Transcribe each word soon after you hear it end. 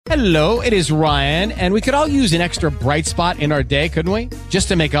Hello, it is Ryan, and we could all use an extra bright spot in our day, couldn't we? Just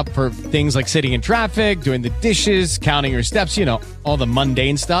to make up for things like sitting in traffic, doing the dishes, counting your steps, all the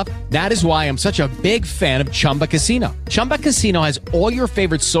mundane stuff. That is why I'm such a big fan of Chumba Casino. Chumba Casino has all your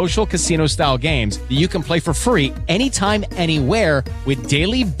favorite social casino-style games that you can play for free anytime, anywhere with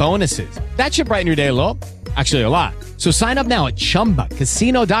daily bonuses. That should brighten your day a little. Actually, a lot. So sign up now at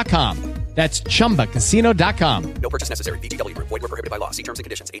ChumbaCasino.com. That's ChumbaCasino.com. No purchase necessary. VGW Group. Void where prohibited by law. See terms and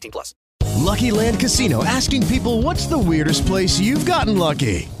conditions. 18+. Lucky Land Casino, asking people, what's the weirdest place you've gotten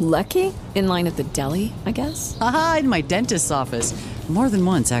lucky? Lucky? In line at the deli, I guess? Aha, in my dentist's office. More than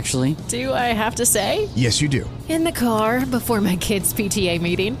once, actually. Do I have to say? Yes, you do. In the car before my kids' PTA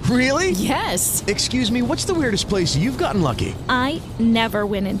meeting. Really? Yes. Excuse me, what's the weirdest place you've gotten lucky? I never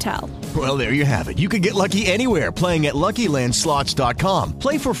win and tell. Well, there you have it. You can get lucky anywhere, playing at LuckyLandSlots.com.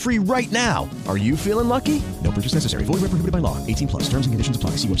 Play for free right now. Are you feeling lucky? No purchase necessary. Void where prohibited by law. 18+. Terms and conditions apply.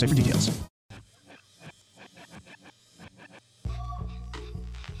 See website for details.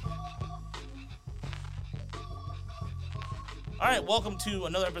 All right, welcome to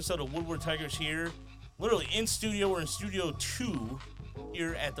another episode of Woodward Tigers here. Literally in studio. We're in Studio 2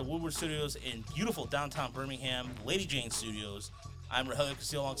 here at the Woodward Studios in beautiful downtown Birmingham, Lady Jane Studios. I'm Rogelio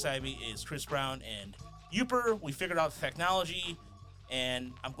Castillo. Alongside me is Chris Brown and Uper. We figured out the technology,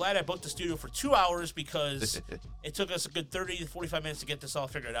 and I'm glad I booked the studio for 2 hours because it took us a good 30 to 45 minutes to get this all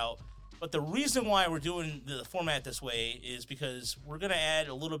figured out. But the reason why we're doing the format this way is because we're going to add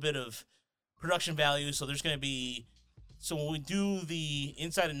a little bit of production value. So there's going to be... So when we do the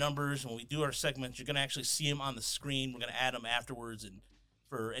inside of numbers, when we do our segments, you're going to actually see them on the screen. We're going to add them afterwards, and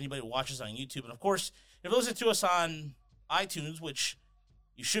for anybody who watches on YouTube. And, of course, if you listen to us on iTunes, which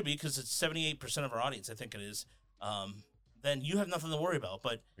you should be because it's 78% of our audience, I think it is, then you have nothing to worry about.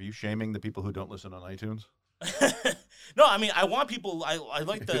 But are you shaming the people who don't listen on iTunes? No, I mean, I want people – I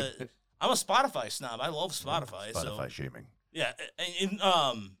like the – I'm a Spotify snob. I love Spotify. Spotify shaming. Yeah. And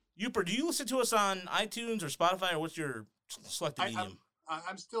Uper, do you listen to us on iTunes or Spotify, or what's your selected medium?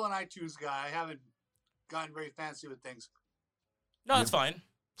 I'm still an iTunes guy. I haven't gotten very fancy with things. No, that's fine.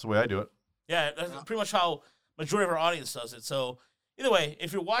 That's the way I do it. Yeah, that's pretty much how majority of our audience does it. So either way,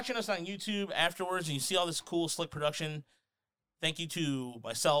 if you're watching us on YouTube afterwards and you see all this cool, slick production, thank you to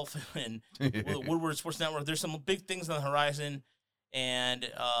myself and Woodward Sports Network. There's some big things on the horizon. And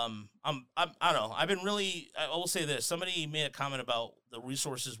I don't know. I will say this. Somebody made a comment about the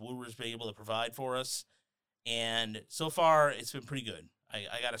resources Woodward's been able to provide for us. And so far, it's been pretty good.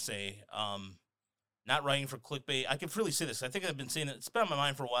 I got to say, not writing for clickbait. I can freely say this. I think I've been saying it. It's been on my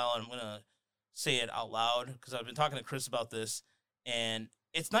mind for a while, and I'm going to say it out loud because I've been talking to Chris about this. And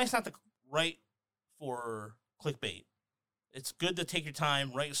it's nice not to write for clickbait. It's good to take your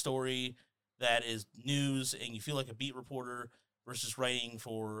time, write a story that is news, and you feel like a beat reporter versus writing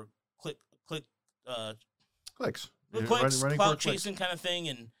for clicks, clout chasing kind of thing,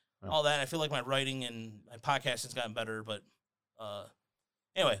 and all that. I feel like my writing and my podcasting has gotten better, but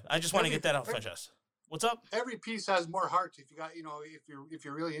anyway, I just want to get that off my chest. What's up? Every piece has more heart if you got, if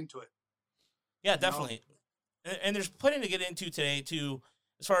you're really into it. Yeah, definitely. And there's plenty to get into today too,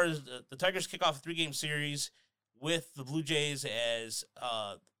 as far as the Tigers kick off a 3-game series with the Blue Jays as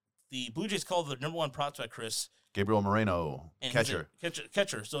the Blue Jays call the number one prospect, Chris. Gabriel Moreno, catcher.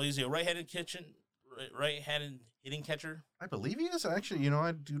 Catcher. So he's a right-handed hitting catcher. I believe he is. Actually,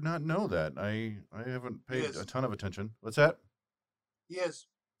 I do not know that. I haven't paid a ton of attention. What's that? Yes.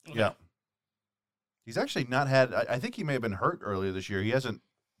 Okay. Yeah. He's actually not had. I think he may have been hurt earlier this year. He hasn't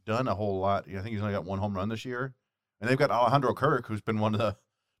done a whole lot. I think he's only got one home run this year, and they've got Alejandro Kirk, who's been one of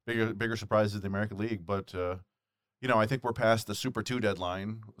the bigger surprises of the American League. But I think we're past the Super 2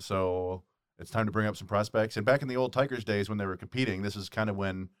 deadline, so it's time to bring up some prospects. And back in the old Tigers days when they were competing, this is kind of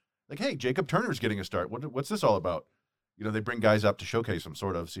when, like, hey, Jacob Turner's getting a start. What's this all about? They bring guys up to showcase them,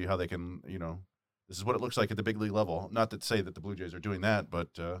 sort of, see how they can, this is what it looks like at the big league level. Not to say that the Blue Jays are doing that,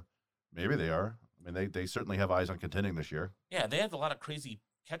 but maybe they are. I mean, they certainly have eyes on contending this year. Yeah, they have a lot of crazy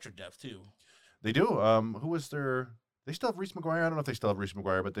catcher depth, too. They do. Who was their – they still have Reese McGuire? I don't know if they still have Reese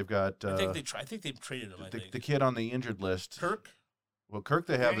McGuire, but they've got I think they've traded him, the kid on the injured list. Kirk? Well, Kirk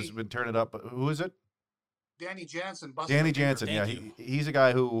has been turning it up. Who is it? Danny Jansen. Danny Jansen, yeah. He's a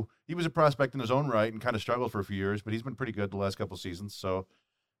guy who – he was a prospect in his own right and kind of struggled for a few years, but he's been pretty good the last couple of seasons. So,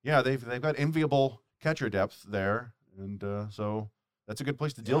 yeah, they've got enviable catcher depth there, and so that's a good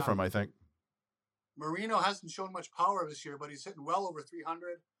place to deal from, I think. Marino hasn't shown much power this year, but he's hitting well over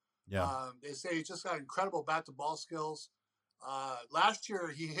 300. Yeah. They say he's just got incredible bat-to-ball skills. Last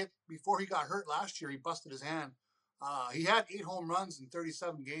year, before he got hurt last year, he busted his hand. He had 8 home runs in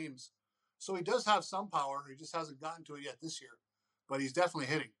 37 games. So he does have some power. He just hasn't gotten to it yet this year. but he's definitely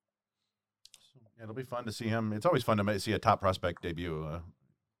hitting. Yeah, it'll be fun to see him. It's always fun to see a top prospect debut.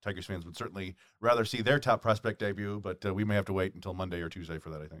 Tigers fans would certainly rather see their top prospect debut, but we may have to wait until Monday or Tuesday for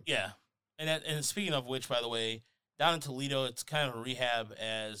that, I think. Yeah. And speaking of which, by the way, down in Toledo, it's kind of a rehab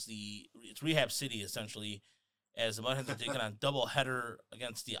it's rehab city, essentially, as the Mudhens are taking on doubleheader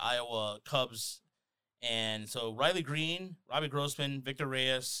against the Iowa Cubs. And so Riley Green, Robbie Grossman, Victor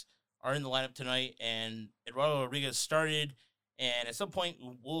Reyes are in the lineup tonight, and Eduardo Rodriguez started. And at some point,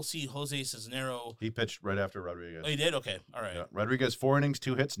 we'll see Jose Cisnero. He pitched right after Rodriguez. Oh, he did? Okay. All right. Yeah. Rodriguez, 4 innings,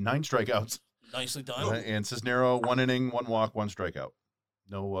 2 hits, 9 strikeouts. Nicely done. And Cisnero, 1 inning, 1 walk, 1 strikeout.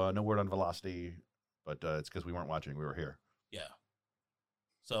 No word on velocity, but it's because we weren't watching. We were here. Yeah.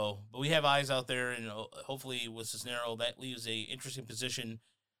 So, but we have eyes out there, and hopefully with Cisnero, that leaves a interesting position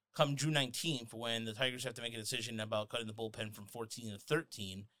come June 19th when the Tigers have to make a decision about cutting the bullpen from 14 to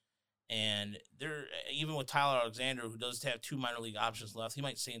 13. And they're, even with Tyler Alexander, who does have 2 minor league options left, he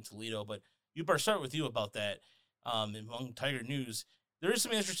might stay in Toledo. But you better start with you about that. Among Tiger news, there is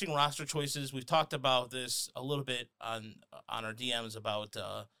some interesting roster choices. We've talked about this a little bit on our DMs about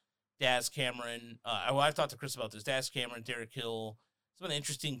Daz Cameron. I've talked to Chris about this. Daz Cameron, Derek Hill, some of the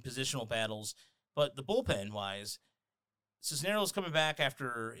interesting positional battles. But the bullpen-wise, Cisneros coming back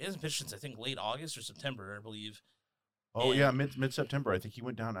after, he hasn't pitched since, I think, late August or September, I believe. Oh, yeah, mid-September. I think he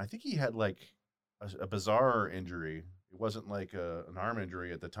went down. I think he had, like, a bizarre injury. It wasn't like an arm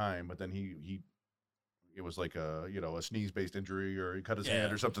injury at the time, but then it was like a sneeze-based injury, or he cut his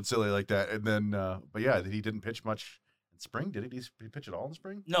hand or something silly like that. And then, but yeah, he didn't pitch much in spring, did he? Did he pitch at all in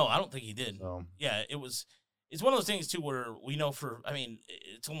spring? No, I don't think he did. So, yeah, it's one of those things, too, where we know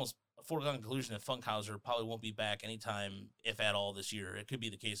it's almost a foregone conclusion that Funkhauser probably won't be back anytime, if at all, this year. It could be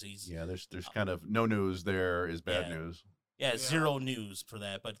the case that he's... Yeah, there's kind of no news there is bad news. Yeah, zero news for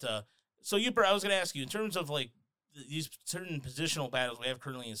that. But, so I was going to ask you, in terms of, like, these certain positional battles we have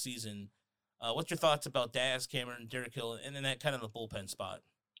currently in season, what's your thoughts about Daz Cameron, Derek Hill, and then that kind of the bullpen spot?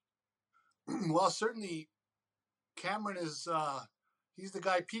 Well, certainly Cameron is he's the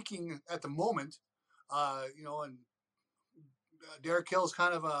guy peaking at the moment, and Derek Hill is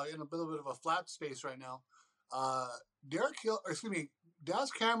kind of in a little bit of a flat space right now.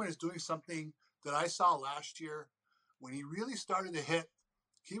 Daz Cameron is doing something that I saw last year when he really started to hit.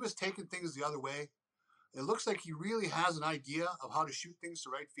 He was taking things the other way. It looks like he really has an idea of how to shoot things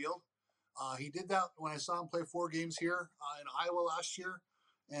to right field. He did that when I saw him play 4 games here in Iowa last year,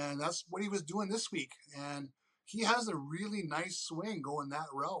 and that's what he was doing this week. And he has a really nice swing going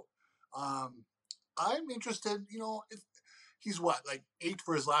that route. I'm interested, if he's like 8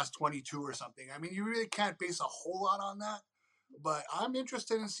 for his last 22 or something. I mean, you really can't base a whole lot on that, but I'm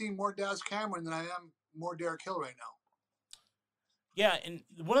interested in seeing more Daz Cameron than I am more Derek Hill right now. Yeah, and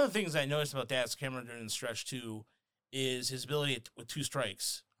one of the things I noticed about Daz Cameron during the stretch, too, is his ability with 2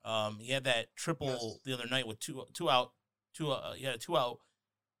 strikes. He had that triple the other night with two out,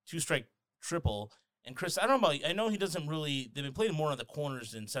 2-strike triple. And Chris, I don't know I know he doesn't really, they've been playing more on the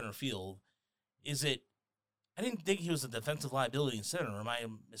corners than center field. I didn't think he was a defensive liability in center, or am I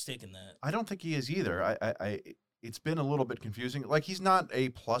mistaken that? I don't think he is either. It's been a little bit confusing. Like, he's not a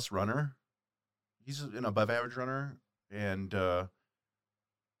plus runner. He's an above average runner. And,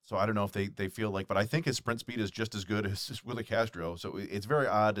 so I don't know if they feel like, but I think his sprint speed is just as good as Willie Castro. So it's very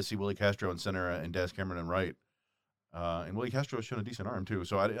odd to see Willie Castro in center and Daz Cameron in right. And Willie Castro has shown a decent arm too.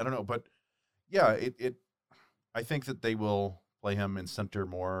 So I don't know, but yeah, I think that they will play him in center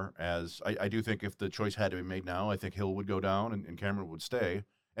more, as I do think if the choice had to be made now, I think Hill would go down and Cameron would stay.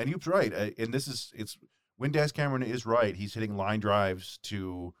 And Youpp's right. And it's when Daz Cameron is right, he's hitting line drives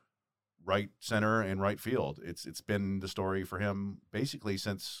to right center and right field. It's been the story for him basically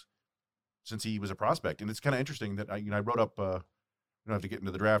since he was a prospect. And it's kind of interesting that I wrote up, we don't have to get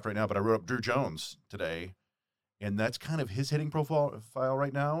into the draft right now, but I wrote up Drew Jones today, and that's kind of his hitting profile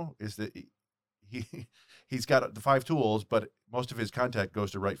right now, is that he's got the 5 tools, but most of his contact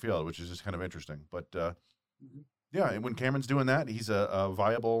goes to right field, which is just kind of interesting. But yeah, and when Cameron's doing that, he's a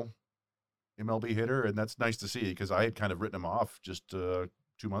viable MLB hitter, and that's nice to see, because I had kind of written him off just 2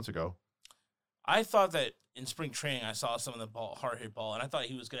 months ago. I thought that in spring training I saw some of the hard hit ball, and I thought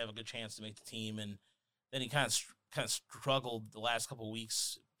he was going to have a good chance to make the team. And then he kind of struggled the last couple of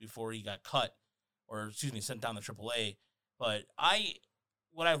weeks before he got cut, sent down to AAA. But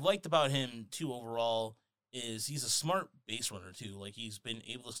what I liked about him too overall is he's a smart base runner too. Like, he's been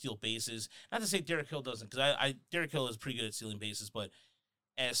able to steal bases. Not to say Derek Hill doesn't, because Derek Hill is pretty good at stealing bases. But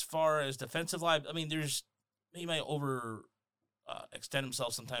as far as defensive live, I mean, he might extend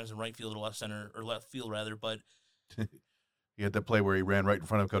himself sometimes in right field or left center, or left field rather, but He had that play where he ran right in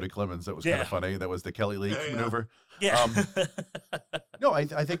front of Cody Clemens. That was kind of funny. That was the Kelly Lee maneuver. Yeah. No, I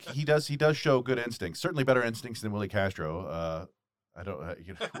think he does show good instincts. Certainly better instincts than Willie Castro. I don't.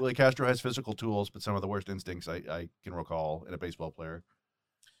 Willie Castro has physical tools, but some of the worst instincts I can recall in a baseball player.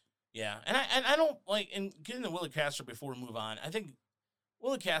 Yeah, and I don't like, and getting to Willie Castro before we move on, I think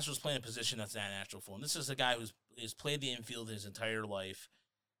Willie Castro's playing a position that's not natural for him. This is a guy who's played the infield his entire life.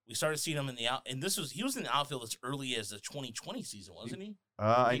 We started seeing him in the out, and he was in the outfield as early as the 2020 season, wasn't he?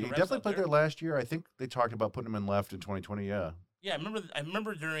 He definitely played there last year. I think they talked about putting him in left in 2020. Yeah. Yeah, I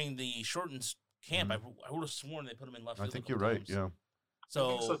remember during the shortened camp, I would have sworn they put him in left field. I think you're right. Yeah. So, I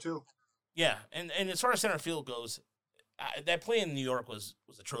think so too. Yeah, and as far as center field goes, that play in New York was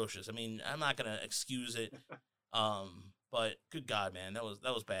atrocious. I mean, I'm not gonna excuse it, but good God, man, that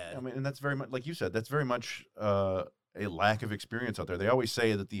was bad. I mean, and that's very much like you said. That's very much a lack of experience out there. They always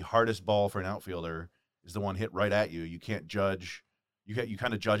say that the hardest ball for an outfielder is the one hit right at you. You can't judge. You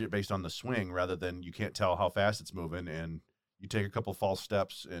kind of judge it based on the swing rather than you can't tell how fast it's moving, and you take a couple false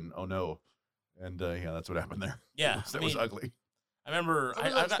steps and oh no, and that's what happened there. Yeah, that was ugly. I remember.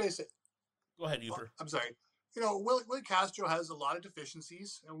 Let's face it. Go ahead, Uper. I'm sorry. Willie Castro has a lot of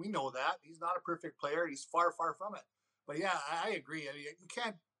deficiencies, and we know that. He's not a perfect player. He's far, far from it. But, yeah, I agree. I mean, you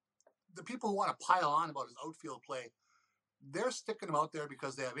can't – the people who want to pile on about his outfield play, they're sticking him out there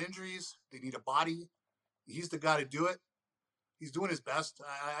because they have injuries. They need a body. He's the guy to do it. He's doing his best.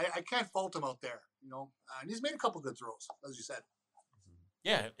 I can't fault him out there, And he's made a couple good throws, as you said.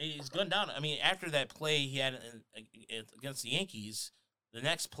 Yeah, he's gunned down. I mean, after that play he had against the Yankees, the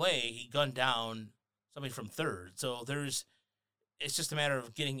next play he gunned down somebody from third. So it's just a matter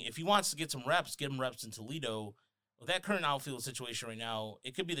of if he wants to get some reps, get him reps in Toledo. With that current outfield situation right now,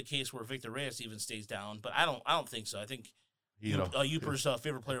 it could be the case where Victor Reyes even stays down, but I don't think so. I think Uper's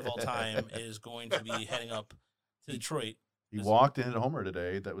favorite player of all time is going to be heading up to Detroit. He walked and hit a homer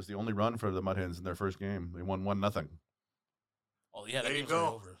today. That was the only run for the Mud Hens in their first game. They won 1-0. Oh yeah, that game's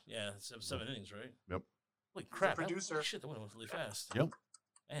already over. Yeah, 7 innings, right? Yep. Holy crap! Producer. Shit, that went really fast. Yep.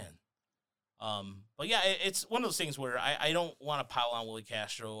 Man. But yeah, it's one of those things where I don't want to pile on Willie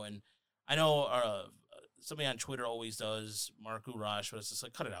Castro, and I know somebody on Twitter always does, Mark Urash, but it's just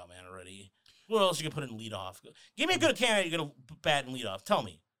like, cut it out, man, already. Who else you can put in leadoff? Give me a good candidate you're going to bat in leadoff. Tell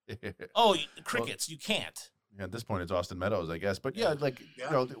me. Crickets. You can't. Yeah, at this point, it's Austin Meadows, I guess. But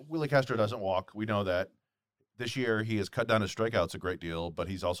Willie Castro doesn't walk. We know that. This year, he has cut down his strikeouts a great deal, but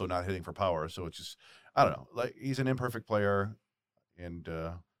he's also not hitting for power. So it's just, I don't know. Like, he's an imperfect player, and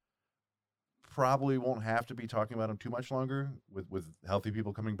probably won't have to be talking about him too much longer with healthy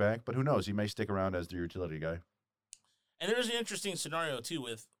people coming back. But who knows? He may stick around as the utility guy. And there's an interesting scenario, too,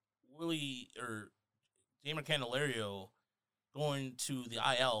 with Willie or Damon Candelario going to the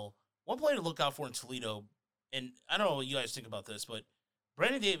IL. One player to look out for in Toledo, and I don't know what you guys think about this, but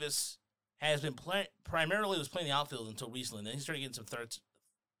Brandon Davis has been primarily playing the outfield until recently. And then he started getting some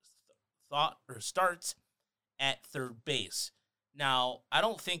starts at third base. Now, I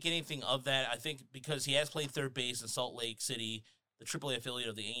don't think anything of that. I think because he has played third base in Salt Lake City, the AAA affiliate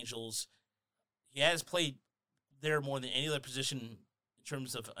of the Angels, he has played there more than any other position in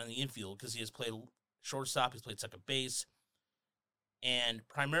terms of on the infield because he has played shortstop, he's played second base, and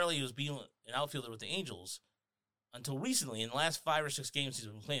primarily he was being an outfielder with the Angels. Until recently, in the last 5 or 6 games, he's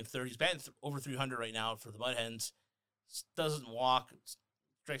been playing third. He's batting over 300 right now for the Mud Hens. Doesn't walk,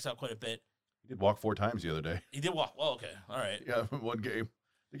 strikes out quite a bit. He did walk 4 times the other day. He did walk. Oh, okay. All right. Yeah, one game.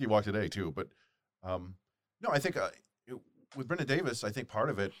 I think he walked today, too. But, no, I think with Brendan Davis, I think part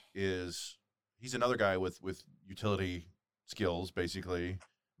of it is he's another guy with utility skills, basically.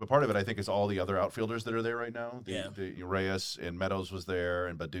 But part of it, I think, is all the other outfielders that are there right now. The Reyes and Meadows was there,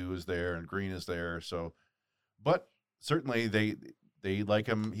 and Badu is there, and Green is there. So, but certainly they like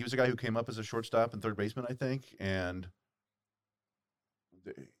him. He was a guy who came up as a shortstop and third baseman, I think, and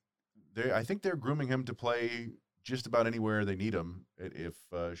I think they're grooming him to play just about anywhere they need him if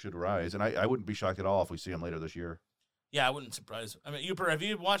should arise. And I wouldn't be shocked at all if we see him later this year. Yeah, I wouldn't surprise. I mean, Uper, have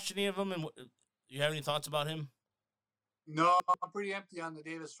you watched any of them, and do you have any thoughts about him? No, I'm pretty empty on the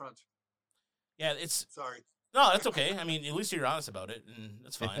Davis front. Yeah, it's sorry. No, that's okay. I mean, at least you're honest about it, and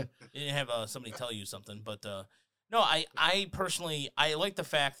that's fine. You didn't have somebody tell you something, but no, I personally like the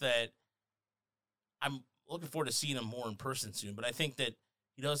fact that I'm looking forward to seeing him more in person soon. But I think that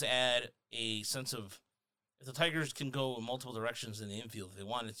he does add a sense of if the Tigers can go in multiple directions in the infield if they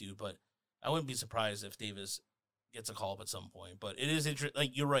wanted to. But I wouldn't be surprised if Davis gets a call up at some point. But it is interesting.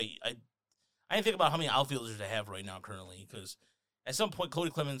 Like, you're right. I didn't think about how many outfielders they have right now currently, because at some point Cody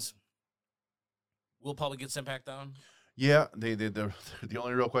Clemens will probably get sent back down. Yeah, the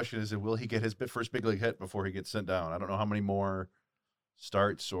only real question is, will he get his first big league hit before he gets sent down? I don't know how many more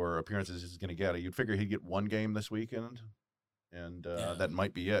starts or appearances he's going to get. You'd figure he'd get one game this weekend, and that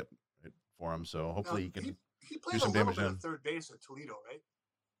might be it for him. So hopefully he can he do played some a little damage bit then. of third base at Toledo, right?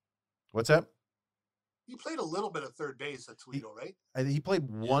 What's that? He played a little bit of third base at Toledo, right? He played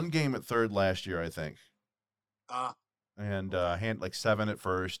one game at third last year, I think. And had like 7 at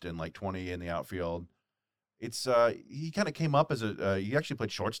first and like 20 in the outfield. It's he kind of came up as he actually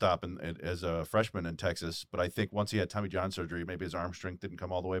played shortstop as a freshman in Texas, but I think once he had Tommy John surgery, maybe his arm strength didn't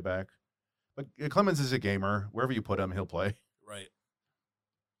come all the way back. But Clemens is a gamer. Wherever you put him, he'll play. Right.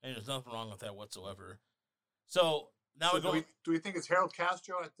 And there's nothing wrong with that whatsoever. So now we go. Do we think it's Harold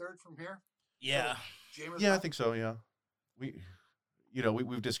Castro at third from here? Yeah. I think so. Yeah.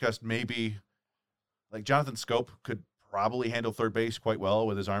 We've discussed maybe like Jonathan Scope could probably handle third base quite well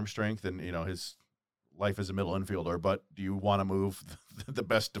with his arm strength and his life as a middle infielder. But do you want to move the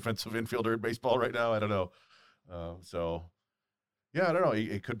best defensive infielder in baseball right now? I don't know. I don't know.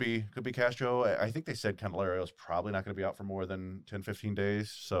 It could be Castro. I think they said Candelario's probably not going to be out for more than 10, 15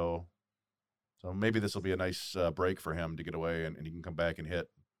 days. So maybe this will be a nice break for him to get away and he can come back and hit.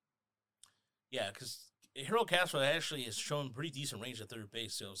 Yeah, because Harold Castro actually has shown pretty decent range at third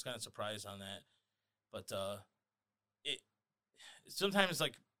base, so I was kind of surprised on that. But it sometimes,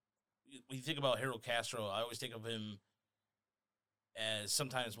 like, when you think about Harold Castro, I always think of him as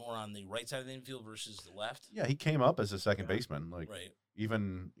sometimes more on the right side of the infield versus the left. Yeah, he came up as a second baseman. Like, right.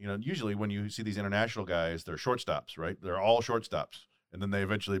 Even, usually when you see these international guys, they're shortstops, right? They're all shortstops. And then they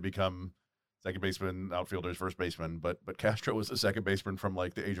eventually become second baseman, outfielders, first baseman. But Castro was a second baseman from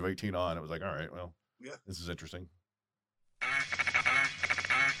like the age of 18 on. It was like, all right, well, this is interesting.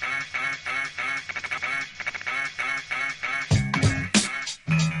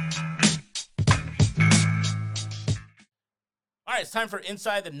 All right, it's time for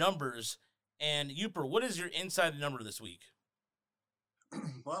Inside the Numbers. And Uper, what is your inside the number this week?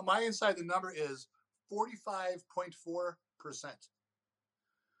 Well, my inside the number is 45.4%.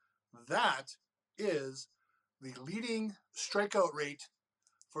 That is the leading strikeout rate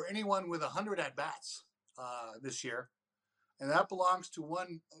for anyone with 100 at-bats this year. And that belongs to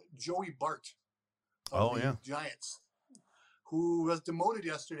one Joey Bart of the Giants, who was demoted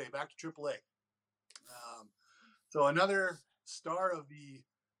yesterday back to AAA. So another star of the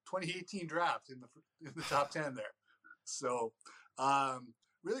 2018 draft in the top 10 there. So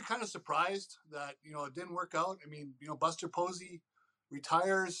really kind of surprised that, it didn't work out. I mean, Buster Posey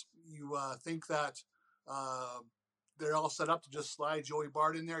retires. You think that they're all set up to just slide Joey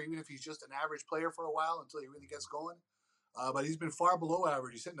Bart in there, even if he's just an average player for a while until he really gets going. But he's been far below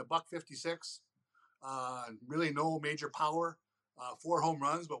average. He's hitting $156. Really no major power. 4 home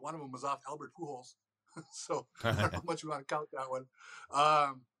runs, but one of them was off Albert Pujols. So I don't know how much we want to count that one.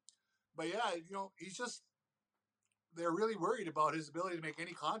 But yeah, he's just, they're really worried about his ability to make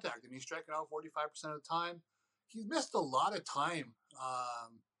any contact. I mean, he's striking out 45% of the time. He's missed a lot of time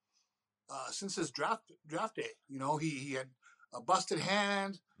since his draft day. He had a busted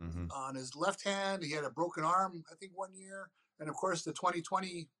hand on his left hand. He had a broken arm, I think, 1 year. And of course, the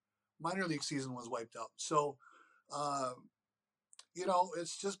 2020 minor league season was wiped out. So,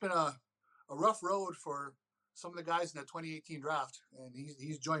 it's just been a rough road for some of the guys in that 2018 draft, and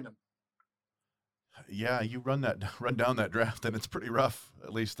he's joined them. Yeah, you run down that draft, and it's pretty rough.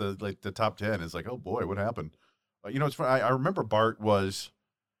 At least the top 10 is like, oh boy, what happened? It's funny. I remember Bart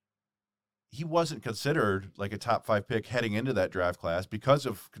he wasn't considered like a top 5 pick heading into that draft class because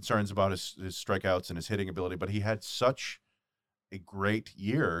of concerns about his strikeouts and his hitting ability. But he had such a great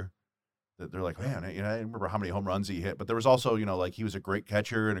year that they're like, man, I remember how many home runs he hit. But there was also, like he was a great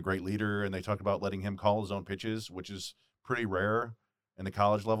catcher and a great leader, and they talked about letting him call his own pitches, which is pretty rare in the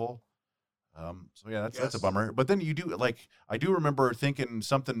college level. So yeah, that's a bummer. But then you do I do remember thinking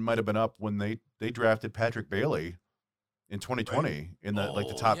something might have been up when they drafted Patrick Bailey in 2020 in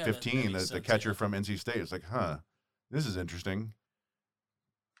the top 15, the catcher from NC State. It's like, this is interesting.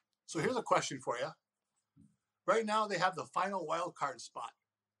 So here's a question for you. Right now they have the final wild card spot.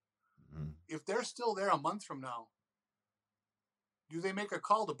 If they're still there a month from now, do they make a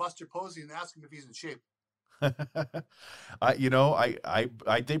call to Buster Posey and ask him if he's in shape?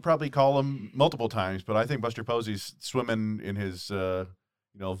 They probably call him multiple times, but I think Buster Posey's swimming in his,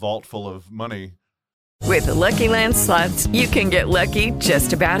 vault full of money. With the Lucky Land Slots, you can get lucky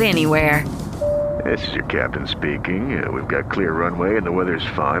just about anywhere. This is your captain speaking. We've got clear runway and the weather's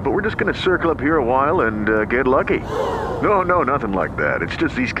fine, but we're just going to circle up here a while and get lucky. No, nothing like that. It's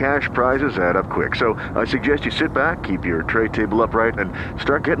just these cash prizes add up quick. So I suggest you sit back, keep your tray table upright, and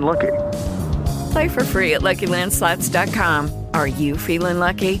start getting lucky. Play for free at LuckyLandSlots.com. Are you feeling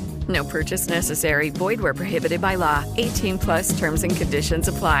lucky? No purchase necessary. Void where prohibited by law. 18+ terms and conditions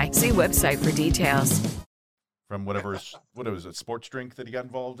apply. See website for details. From what was it, sports drink that he got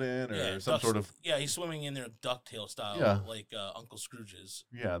involved in, or some sort of? Yeah, he's swimming in their ducktail style, like Uncle Scrooge's.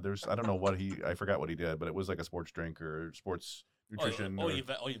 Yeah, I don't know I forgot what he did, but it was like a sports drink or sports nutrition. He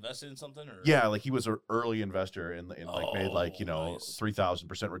invested in something, or yeah, like he was an early investor and made like nice.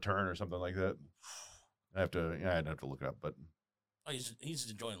 3,000% return or something like that. I'd have to look it up, but he's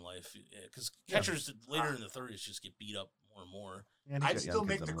enjoying life because catchers later in the 30s just get beat up more and more. And I'd still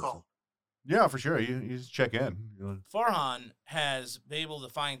make the call. Yeah, for sure. You just check in. Farhan has been able to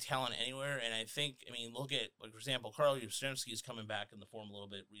find talent anywhere, and look at, like, for example, Carl Yastrzemski is coming back in the form a little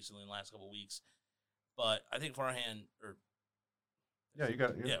bit recently in the last couple of weeks, but I think Farhan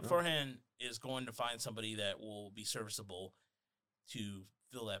is going to find somebody that will be serviceable to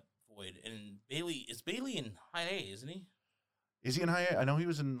fill that void. And Bailey in high A, isn't he? Is he in high A? I know he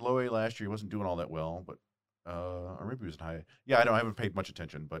was in low A last year. He wasn't doing all that well, but. Or maybe he was in high. Yeah, I haven't paid much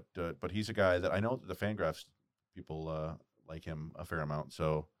attention, but he's a guy that I know that the Fangraphs people like him a fair amount.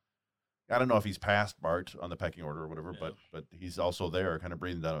 So I don't know if he's past Bart on the pecking order or whatever, but he's also there, kind of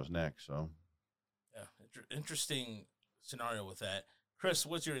breathing down his neck. So yeah, interesting scenario with that. Chris,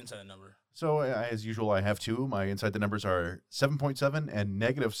 what's your inside number? So as usual, I have two. My inside the numbers are 7.7 and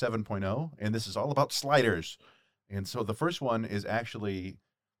 -7.0, and this is all about sliders. And so the first one is actually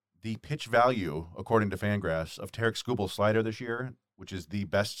the pitch value, according to Fangraphs, of Tarik Skubal's slider this year, which is the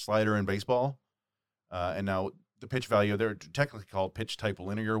best slider in baseball. And now the pitch value, they're technically called pitch type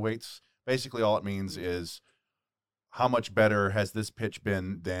linear weights. Basically, all it means is how much better has this pitch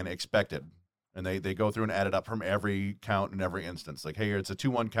been than expected. And they go through and add it up from every count in every instance. Like, hey, it's a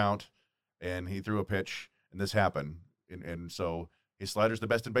 2-1 count, and he threw a pitch, and this happened. And so his slider's the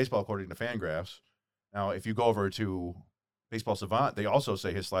best in baseball, according to Fangraphs. Now, if you go over to Baseball Savant, they also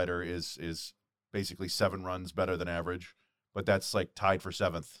say his slider is basically 7 runs better than average, but that's like tied for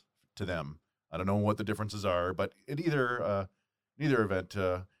 7th to them. I don't know what the differences are, but in either event,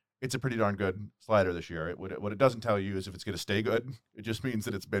 it's a pretty darn good slider this year. What it doesn't tell you is if it's going to stay good. It just means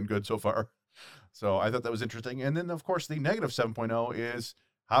that it's been good so far. So I thought that was interesting. And then, of course, the -7.0 is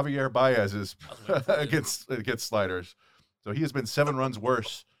Javier Baez's against sliders. So he has been 7 runs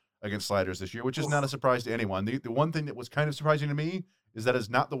worse against sliders this year, which is not a surprise to anyone. The one thing that was kind of surprising to me is that it's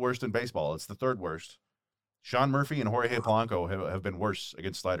not the worst in baseball. It's the 3rd worst. Sean Murphy and Jorge Polanco have been worse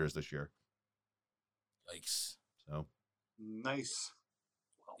against sliders this year. Yikes. So nice.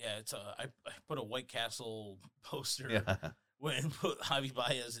 Yeah, it's I put a White Castle poster when put Javi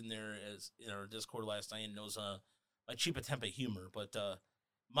Baez in there as in our Discord last night, and it was my cheap attempt at humor. But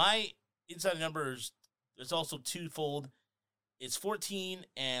my inside numbers, it's also twofold. It's 14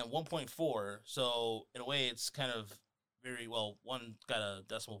 and 1.4, so in a way it's kind of very well. One got a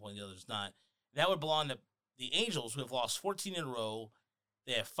decimal point, the other's not. That would belong to the Angels, who have lost 14 in a row.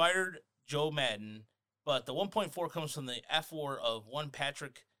 They have fired Joe Madden, but the 1.4 comes from the F4 of one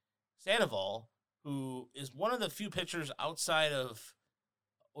Patrick Sandoval, who is one of the few pitchers outside of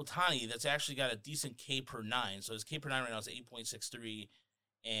Ohtani that's actually got a decent K per 9. So his K per 9 right now is 8.63,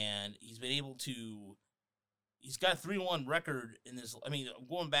 and he's been able to. He's got a 3-1 record in this. I mean,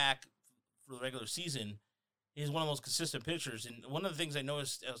 going back for the regular season, he's one of the most consistent pitchers. And one of the things I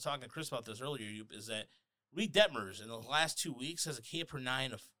noticed, I was talking to Chris about this earlier, is that Reed Detmers in the last 2 weeks has a K per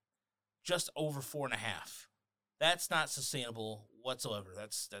 9 of just over 4.5. That's not sustainable whatsoever.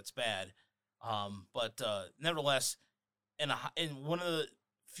 That's bad. But nevertheless, in one of the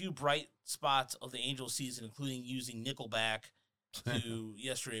few bright spots of the Angels season, including using Nickelback to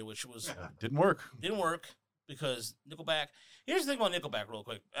yesterday, which was didn't work. Because Nickelback, here's the thing about Nickelback real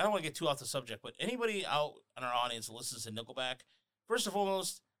quick. I don't want to get too off the subject, but anybody out in our audience that listens to Nickelback, first and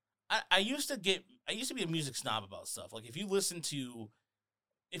foremost, I used to be a music snob about stuff. Like if you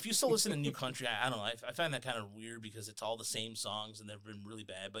still listen to new country, I don't know, I find that kind of weird because it's all the same songs and they've been really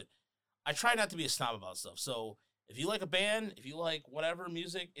bad, but I try not to be a snob about stuff. So if you like a band, if you like whatever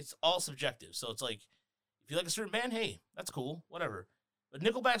music, it's all subjective. So it's like, if you like a certain band, hey, that's cool, whatever. But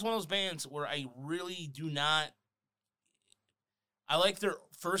Nickelback's one of those bands where I really do not. I like their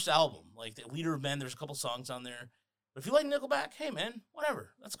first album, like the Leader of Men. There's a couple songs on there. But if you like Nickelback, hey man,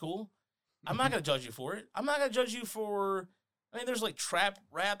 whatever, that's cool. I'm not gonna judge you for it. I'm not gonna judge you for. I mean, there's like trap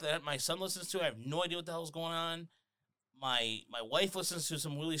rap that my son listens to. I have no idea what the hell's going on. My wife listens to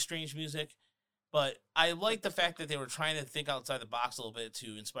some really strange music, but I like the fact that they were trying to think outside the box a little bit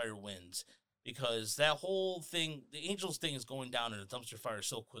to inspire wins. Because that whole thing, the Angels thing is going down in a dumpster fire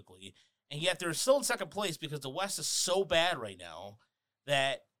so quickly. And yet they're still in second place because the West is so bad right now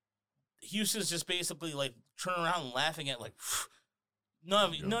that Houston's just basically like turning around and laughing at like none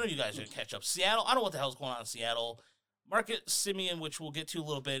of you guys are gonna catch up. Seattle, I don't know what the hell's going on in Seattle. Marcus Semien, which we'll get to a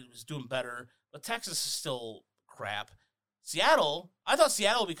little bit, is doing better, but Texas is still crap. Seattle, I thought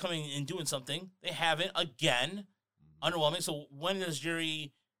Seattle would be coming and doing something. They haven't again. Underwhelming. So when does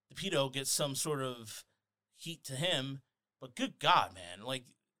Jerry DePito get some sort of heat to him? But good God, man, like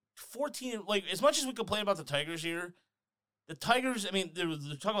 14, like as much as we complain about the Tigers here, the Tigers, I mean, they're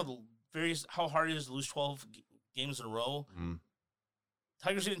talking about the various, how hard it is to lose 12 games in a row.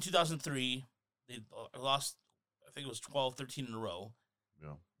 Tigers did in 2003. They lost, I think it was 12, 13 in a row.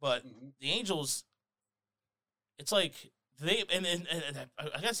 Yeah. But the Angels, it's like they, and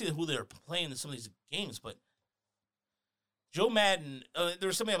I got to see who they're playing in some of these games, but Joe Madden, there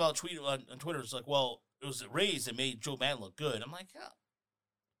was something about a tweet on Twitter. It's like, well, it was the Rays that made Joe Madden look good. I'm like, yeah.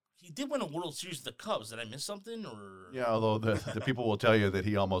 He did win a World Series with the Cubs. Did I miss something? Or Yeah, although the people will tell you that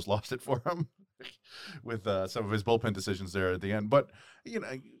he almost lost it for him with some of his bullpen decisions there at the end. But, you know,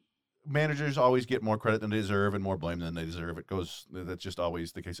 managers always get more credit than they deserve and more blame than they deserve. That's just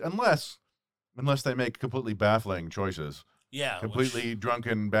always the case. Unless they make completely baffling choices. Yeah. Completely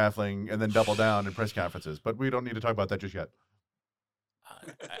drunken, baffling, and then double down in press conferences. But we don't need to talk about that just yet.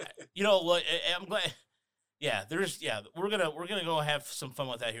 You know what? I'm glad. Yeah, we're gonna go have some fun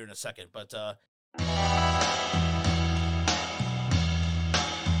with that here in a second. But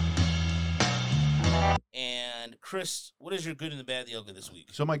and Chris, what is your good and the bad, the ugly this week?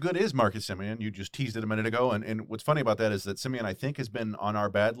 So my good is Marcus Semien. You just teased it a minute ago, and what's funny about that is that Semien, I think, has been on our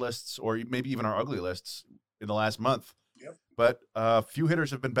bad lists or maybe even our ugly lists in the last month. Yep. But a few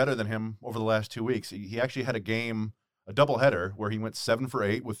hitters have been better than him over the last 2 weeks. He actually had a doubleheader where he went 7 for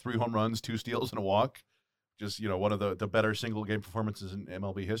 8 with 3 home runs, 2 steals, and a walk. Just, you know, one of the better single game performances in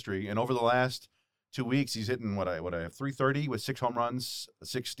MLB history. And over the last 2 weeks, he's hitting what I have 330 with 6 home runs,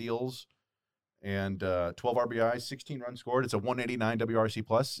 6 steals, and 12 RBIs, 16 runs scored. It's a 189 WRC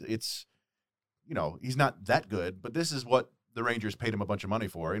plus. It's, you know, he's not that good, but this is what the Rangers paid him a bunch of money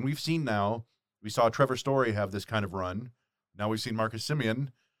for. And we saw Trevor Story have this kind of run. Now we've seen Marcus Semien.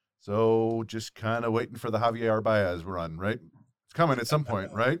 So just kind of waiting for the Javier Baez run, right? It's coming at some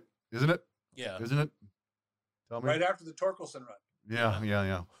point, right? Isn't it? Yeah. Isn't it? Tell me. Right after the Torkelson run.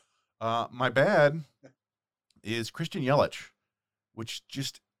 Yeah. My bad is Christian Yelich, which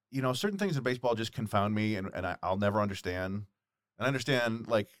just, you know, certain things in baseball just confound me, and I'll never understand. And I understand,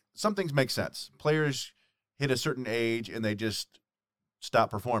 like, some things make sense. Players hit a certain age, and they just stop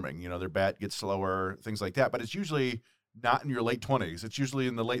performing. You know, their bat gets slower, things like that. But it's usually not in your late 20s. It's usually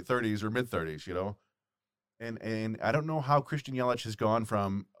in the late 30s or mid-30s, you know. And I don't know how Christian Yelich has gone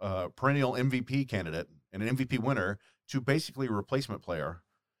from a perennial MVP candidate and an MVP winner to basically a replacement player.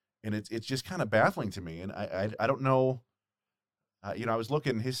 And it's just kind of baffling to me. And I don't know. You know, I was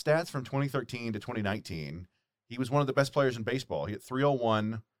looking his stats from 2013 to 2019. He was one of the best players in baseball. He hit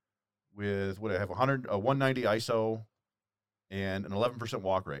 301 with a 190 ISO and an 11%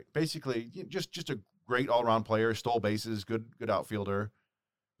 walk rate. Basically, just a great all-around player, stole bases, good outfielder.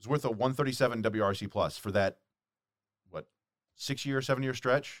 Was worth a 137 WRC plus for that 7-year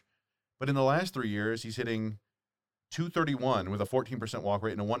stretch. But in the last 3 years, he's hitting 231 with a 14% walk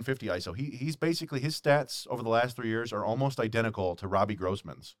rate and a 150 ISO. He's basically, his stats over the last 3 years are almost identical to Robbie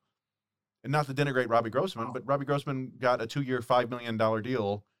Grossman's. And not to denigrate Robbie Grossman, but Robbie Grossman got a 2-year, $5 million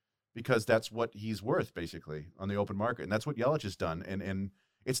deal because that's what he's worth, basically, on the open market. And that's what Yelich has done. And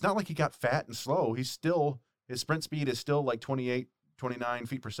it's not like he got fat and slow. His sprint speed is still like 28, 29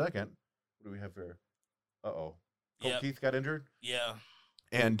 feet per second. What do we have here? Uh-oh. Colt Keith got injured? Yeah.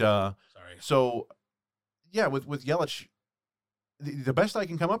 And sorry. So, yeah, with Yelich, the best I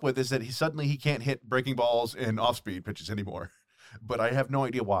can come up with is that he can't hit breaking balls and off-speed pitches anymore. But I have no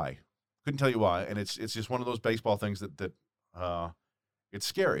idea why. Couldn't tell you why. And it's just one of those baseball things that it's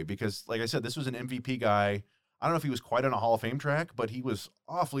scary because, like I said, this was an MVP guy. I don't know if he was quite on a Hall of Fame track, but he was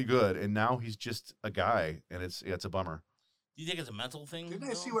awfully good. And now he's just a guy, and it's a bummer. Do you think it's a mental thing? Didn't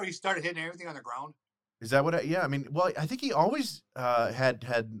I see where he started hitting everything on the ground? Is that what? I mean, well, I think he always had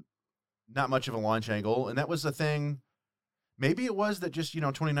not much of a launch angle, and that was the thing. Maybe it was that just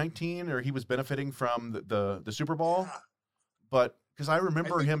 2019, or he was benefiting from the Super Bowl. Yeah. But because I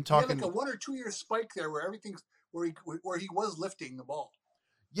remember him talking, he had like a 1 or 2 year spike there where he was lifting the ball.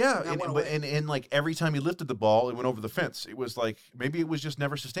 Yeah, and like every time he lifted the ball, it went over the fence. It was like maybe it was just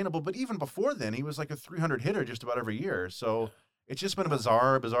never sustainable. But even before then, he was like a 300 hitter just about every year. So it's just been a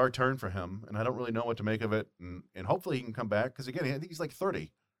bizarre turn for him, and I don't really know what to make of it. And hopefully he can come back because again, I think he's like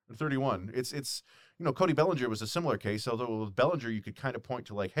 30 or 31. It's Cody Bellinger was a similar case. Although with Bellinger, you could kind of point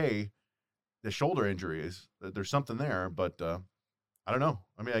to like, hey, the shoulder injury there's something there, but I don't know.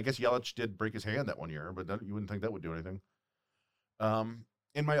 I mean, I guess Yelich did break his hand that one year, but you wouldn't think that would do anything.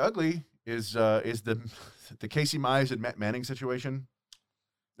 And my ugly is the Casey Mize and Matt Manning situation.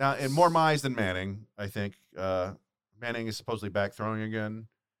 Now, and more Mize than Manning, I think. Manning is supposedly back throwing again,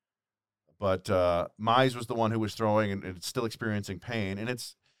 but Mize was the one who was throwing and still experiencing pain. And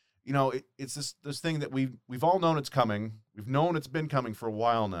it's, it's this thing that we've all known it's coming. We've known it's been coming for a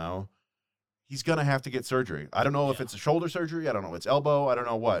while now. He's gonna have to get surgery. I don't know if it's a shoulder surgery. I don't know if it's elbow. I don't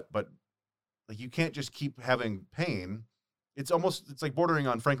know what, but like you can't just keep having pain. It's like bordering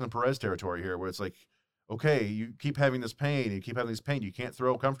on Franklin Perez territory here, where it's like, okay, you keep having this pain, you can't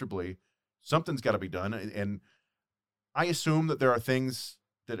throw comfortably. Something's got to be done, and I assume that there are things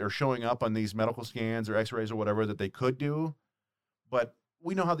that are showing up on these medical scans or X-rays or whatever that they could do, but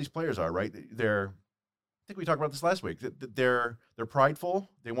we know how these players are, right? I think we talked about this last week. They're prideful.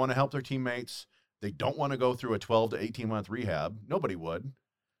 They want to help their teammates. They don't want to go through a 12 to 18 month rehab. Nobody would.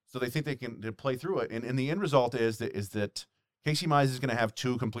 So they think they can play through it. And the end result is that Casey Mize is going to have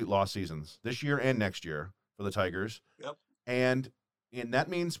 2 complete lost seasons this year and next year for the Tigers. Yep. And that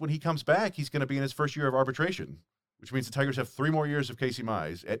means when he comes back, he's going to be in his first year of arbitration, which means the Tigers have 3 more years of Casey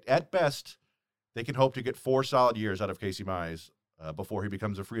Mize. At best, they can hope to get 4 solid years out of Casey Mize before he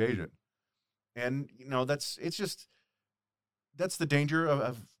becomes a free agent. And, that's the danger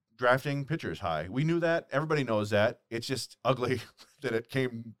of drafting pitchers high. We knew that. Everybody knows that. It's just ugly that it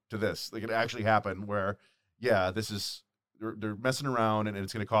came to this. Like, it actually happened where, they're messing around and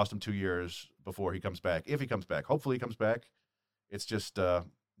it's going to cost him 2 years before he comes back. If he comes back. Hopefully he comes back. It's just,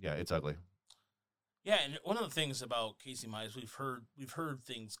 it's ugly. Yeah, and one of the things about Casey Mize, we've heard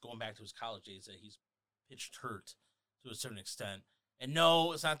things going back to his college days that he's pitched hurt to a certain extent. And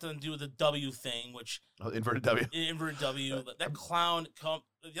no, it's not nothing to do with the W thing, which inverted W. Inverted W. That clown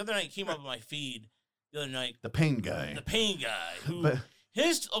the other night came up on my feed. The pain guy. The pain guy.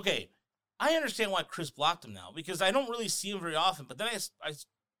 I understand why Chris blocked him now because I don't really see him very often. But then I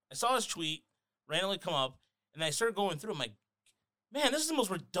saw his tweet randomly come up, and I started going through. I'm like, man, this is the most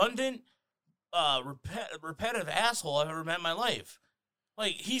redundant, repetitive asshole I've ever met in my life.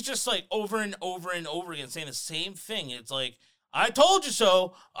 Like, he's just like over and over and over again saying the same thing. It's like, I told you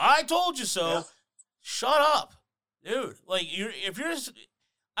so. I told you so. Yeah. Shut up, dude. Like,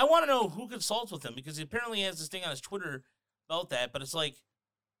 I want to know who consults with him because he apparently has this thing on his Twitter about that. But it's like,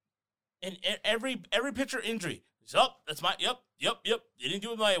 and every pitcher injury. It's up. That's my yep. You didn't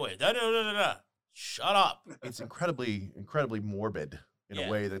do it my way. Da. Shut up. It's incredibly morbid in a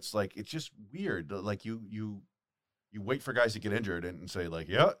way that's like it's just weird. Like you wait for guys to get injured and say like,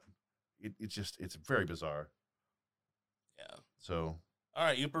 it's very bizarre. Yeah. So. All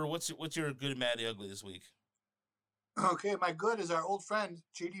right, Uper, what's your good, mad, ugly this week? Okay, my good is our old friend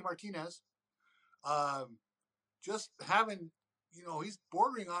JD Martinez. Just having, he's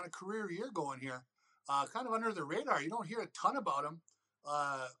bordering on a career year going here. Kind of under the radar. You don't hear a ton about him.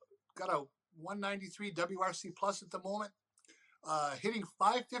 Got a 193 WRC plus at the moment. Hitting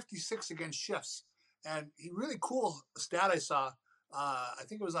 556 against shifts. And he really cool stat I saw. I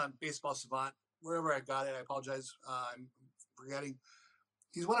think it was on Baseball Savant. Wherever I got it, I apologize. I'm forgetting.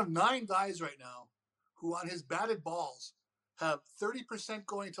 He's one of 9 guys right now who on his batted balls have 30%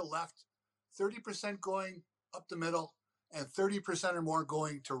 going to left, 30% going up the middle, and 30% or more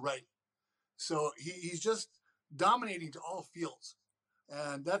going to right. So he's just dominating to all fields.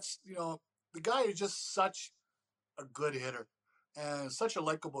 And that's, the guy is just such a good hitter and such a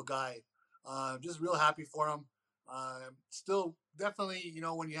likable guy. Just real happy for him. Still, definitely,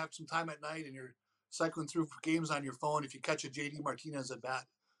 when you have some time at night and you're cycling through games on your phone, if you catch a JD Martinez at bat,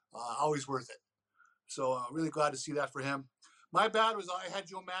 always worth it. So really glad to see that for him. My bad was I had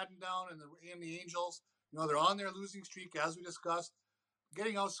Joe Madden down and the Angels. They're on their losing streak, as we discussed.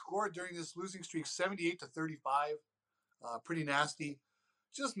 Getting outscored during this losing streak, 78-35. Pretty nasty.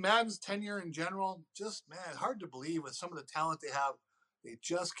 Just Madden's tenure in general, just, man, hard to believe with some of the talent they have. They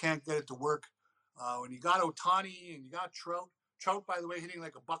just can't get it to work. When you got Ohtani and you got Trout, by the way, hitting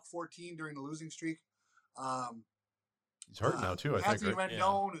like a $114 during the losing streak. He's hurt now too, I Anthony think. Right?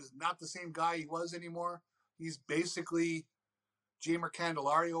 Rendon is not the same guy he was anymore. He's basically Jeimer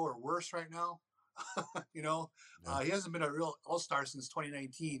Candelario or worse right now. He hasn't been a real all-star since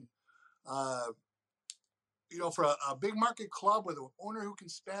 2019. For a big market club with an owner who can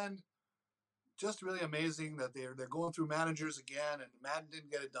spend, just really amazing that they're going through managers again, and Madden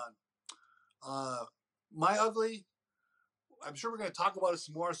didn't get it done. My ugly, I'm sure we're going to talk about it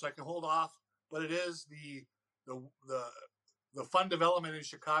some more, so I can hold off. But it is the fun development in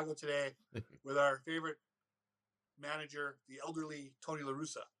Chicago today with our favorite manager, the elderly Tony La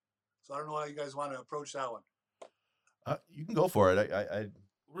Russa. So I don't know how you guys want to approach that one. You can go for it.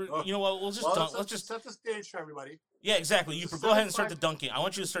 You know what? We'll just dunk. Let's just set the stage for everybody. Yeah, exactly. You go ahead and start the dunking. I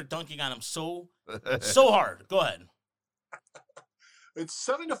want you to start dunking on him so hard. Go ahead. It's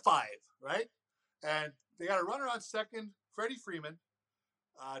 7-5, right? And they got a runner on second, Freddie Freeman.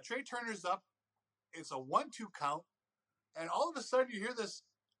 Trey Turner's up. It's a 1-2 count, and all of a sudden you hear this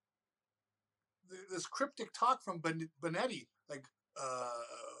cryptic talk from Benetti, like,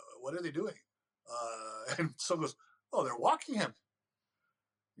 "What are they doing?" And someone goes, "Oh, they're walking him."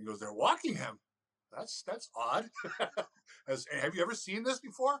 He goes, "They're walking him. That's odd." Have you ever seen this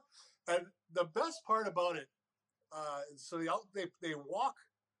before? And the best part about it, so they walk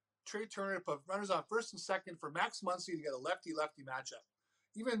Trey Turner, put runners on first and second for Max Muncy to get a lefty-lefty matchup.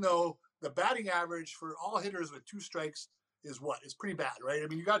 Even though the batting average for all hitters with 2 strikes is what? It's pretty bad, right? I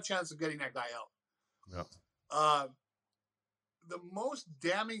mean, you got a chance of getting that guy out. Yeah. The most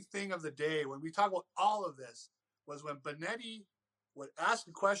damning thing of the day when we talk about all of this was when Benetti would ask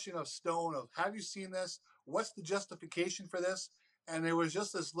a question of Stone of, "Have you seen this? What's the justification for this?" And there was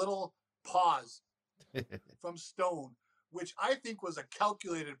just this little pause from Stone, which I think was a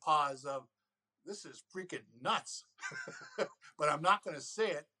calculated pause of, "This is freaking nuts," but I'm not going to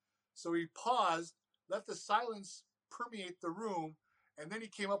say it. So he paused, let the silence permeate the room, and then he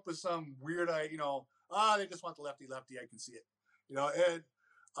came up with some weird, they just want the lefty-lefty. I can see it. And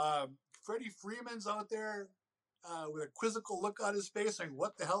Freddie Freeman's out there with a quizzical look on his face, saying,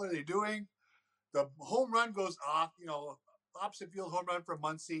 "What the hell are they doing?" The home run goes off, opposite field home run from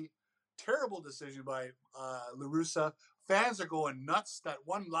Muncy. Terrible decision by La Russa. Fans are going nuts. That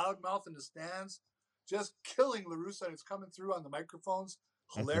one loudmouth in the stands, just killing La Russa, and it's coming through on the microphones.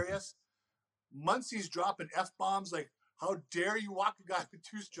 Hilarious. Muncy's dropping F-bombs like, "How dare you walk a guy with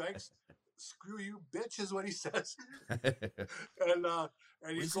 2 strikes? Screw you, bitch," is what he says. and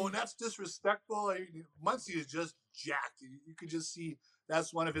he's going, "That's disrespectful." Muncy is just jacked. You could just see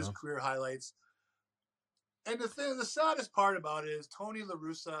that's one of his career highlights. And the saddest part about it is Tony La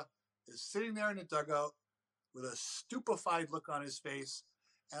Russa is sitting there in the dugout with a stupefied look on his face.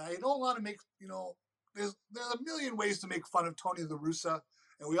 And I don't want to make, there's a million ways to make fun of Tony La Russa,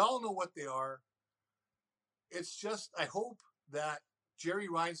 and we all know what they are. It's just, I hope that Jerry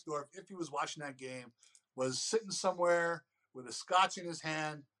Reinsdorf, if he was watching that game, was sitting somewhere with a scotch in his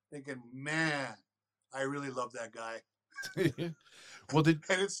hand thinking, "Man, I really love that guy." Well, and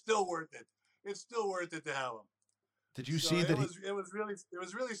it's still worth it. It's still worth it to have him. Did you see that? It was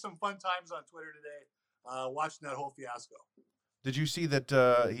really some fun times on Twitter today, watching that whole fiasco. Did you see that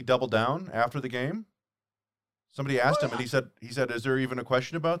he doubled down after the game? Somebody asked him, and he said, "Is there even a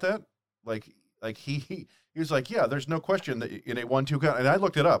question about that?" Like he was like, "Yeah, there's no question that in a 1-2 count." And I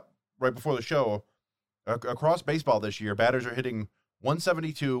looked it up right before the show. Across baseball this year, batters are hitting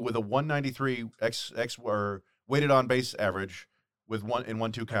 172 with a 193 x or weighted on base average with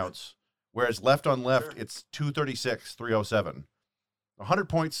 1-2 counts. Whereas left on left, it's 236, 307. 100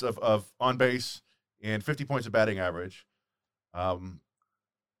 points of on base and 50 points of batting average.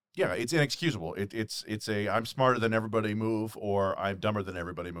 Yeah, it's inexcusable. It's a I'm smarter than everybody move, or I'm dumber than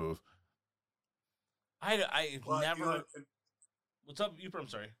everybody move. What's up, Uper? I'm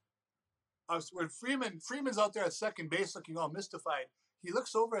sorry. When Freeman's out there at second base looking all mystified, he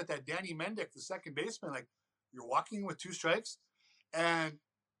looks over at that Danny Mendick, the second baseman, like, "You're walking with 2 strikes?" And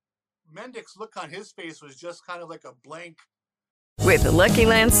Mendick's look on his face was just kind of like a blank. With the Lucky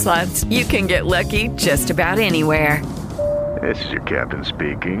Land Slots, you can get lucky just about anywhere. This is your captain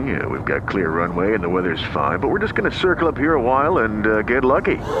speaking. We've got clear runway and the weather's fine, but we're just going to circle up here a while and get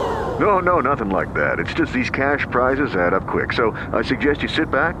lucky. No, nothing like that. It's just these cash prizes add up quick. So I suggest you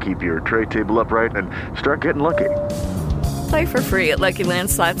sit back, keep your tray table upright, and start getting lucky. Play for free at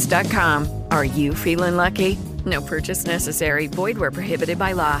LuckyLandSlots.com. Are you feeling lucky? No purchase necessary. Void where prohibited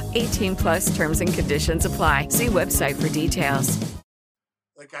by law. 18+ terms and conditions apply. See website for details.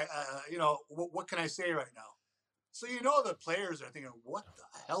 Like, what can I say right now? So the players are thinking, "What the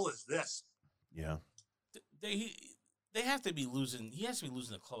hell is this?" Yeah. They have to be losing. He has to be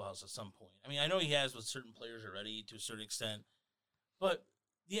losing the clubhouse at some point. I mean, I know he has with certain players already to a certain extent, but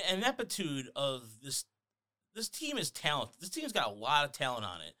the ineptitude of this team is talented. This team's got a lot of talent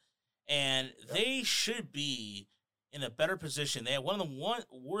on it, and they should be in a better position. They have one of the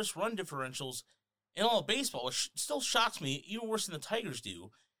worst run differentials in all of baseball, which still shocks me, even worse than the Tigers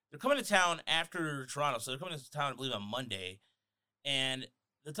do. They're coming to town after Toronto, so they're coming to town, I believe, on Monday. And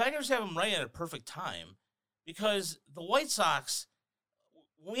the Tigers have them right at a perfect time because the White Sox,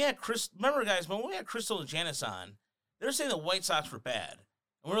 when we had remember, guys, when we had Crystal and Janice on, they were saying the White Sox were bad.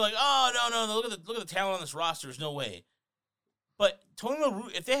 And we were like, "Oh, no, look at the talent on this roster. There's no way." But Tony La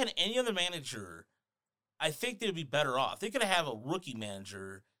Russa, if they had any other manager, I think they'd be better off. They could have a rookie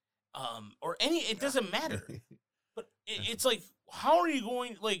manager, or any. It doesn't matter. But it's like, how are you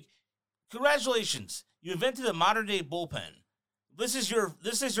going? Like, congratulations, you invented a modern day bullpen. This is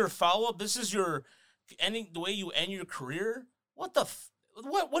your follow up. This is your ending. The way you end your career. What the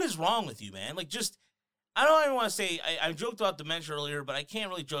what is wrong with you, man? Like, just I don't even want to say. I joked about dementia earlier, but I can't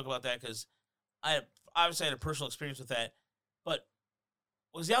really joke about that because I obviously had a personal experience with that. But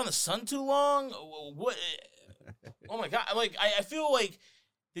was he out in the sun too long? What? Oh my God! Like, I feel like,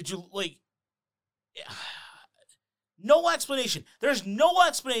 did you like? No explanation. There's no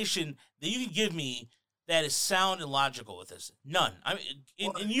explanation that you can give me that is sound and logical with this. None. I mean,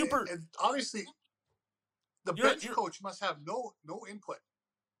 and obviously, the bench coach must have no input.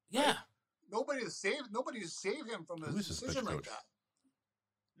 Yeah. Right? Nobody to save him from a decision like that.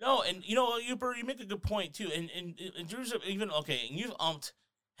 No, and you make a good point too. And in terms of even and you've umped.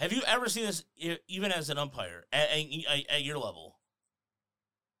 Have you ever seen this even as an umpire at your level?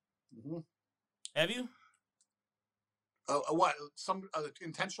 Mm-hmm. Have you? What? Some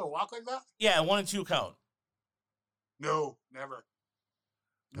intentional walk like that? Yeah, 1 and 2 count. No, never.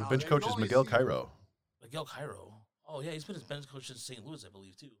 The bench coach is Miguel Cairo. Miguel Cairo. Oh yeah, he's been his bench coach in St. Louis, I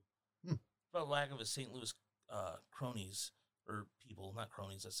believe, too. About lack of his St. Louis cronies or people, not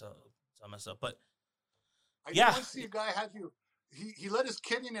cronies. That's I messed up. But I didn't see a guy had to. He let his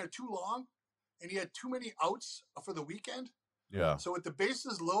kid in there too long, and he had too many outs for the weekend. Yeah. So with the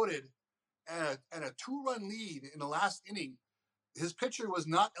bases loaded and a 2-run lead in the last inning, his pitcher was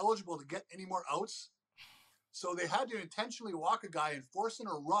not eligible to get any more outs. So they had to intentionally walk a guy and force in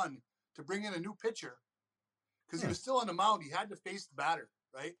a run to bring in a new pitcher because he was still on the mound. He had to face the batter,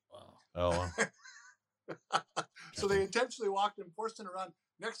 right? Wow. Oh. So they intentionally walked him, forced in a run.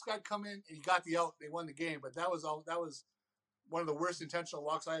 Next guy come in and he got the out. They won the game. But that was one of the worst intentional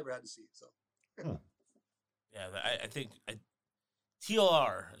walks I ever had to see. So. Yeah, I think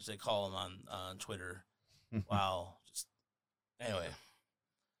TLR, as they call him on Twitter. Wow. Just anyway.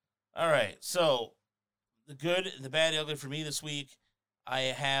 All right. So the good, the bad, the ugly for me this week. I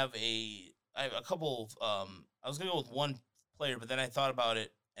have a couple of I was gonna go with one player, but then I thought about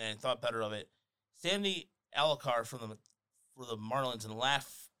it and I thought better of it. Sandy Alcantara for the Marlins in the last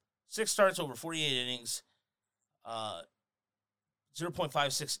 6 starts over 48 innings.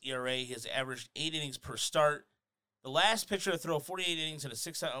 0.56 ERA. He has averaged 8 innings per start. The last pitcher to throw 48 innings in a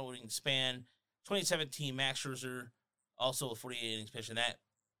 6-inning span, 2017 Max Scherzer, also a 48 innings pitch. And that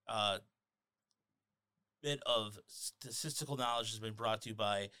bit of statistical knowledge has been brought to you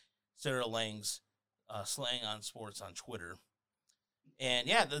by Sarah Lang's Slang on Sports on Twitter. And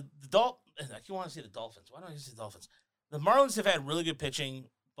yeah, the I keep wanting to say the Dolphins. Why don't I say the Dolphins? The Marlins have had really good pitching,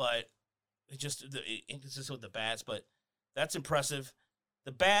 but just inconsistent with the bats, but that's impressive.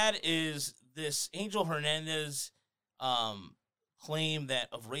 The bad is this Angel Hernandez claim that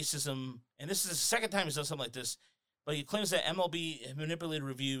of racism, and this is the second time he's done something like this, but he claims that MLB manipulated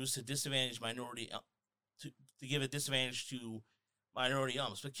reviews to disadvantage minority, to give a disadvantage to minority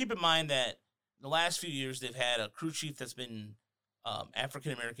umps. But keep in mind that in the last few years, they've had a crew chief that's been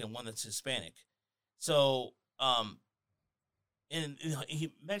African-American and one that's Hispanic. So, and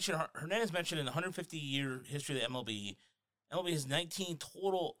he mentioned, Hernandez mentioned in the 150-year history of the MLB has 19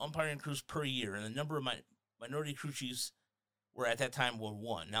 total umpiring crews per year, and the number of minority crew chiefs were at that time were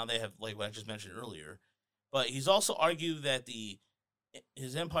 1. Now they have, like what I just mentioned earlier. But he's also argued that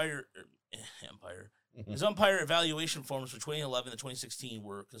his umpire evaluation forms for 2011 and 2016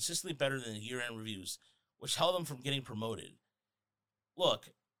 were consistently better than the year-end reviews, which held him from getting promoted. Look,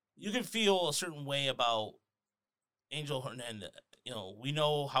 you can feel a certain way about Angel Hernandez. We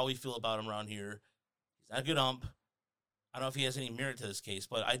know how we feel about him around here. He's not a good ump. I don't know if he has any merit to this case,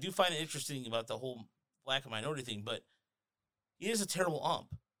 but I do find it interesting about the whole black and minority thing. But he is a terrible ump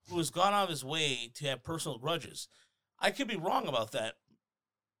who has gone out of his way to have personal grudges. I could be wrong about that,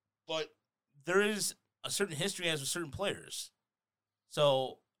 but there is a certain history as with certain players.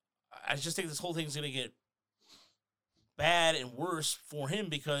 So I just think this whole thing is going to get bad and worse for him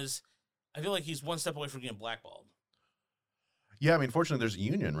because I feel like he's one step away from getting blackballed. Yeah, I mean, fortunately, there's a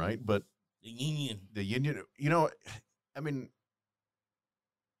union, right? But the union, I mean,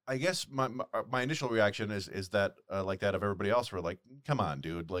 I guess my initial reaction is that like that of everybody else. We're like, come on,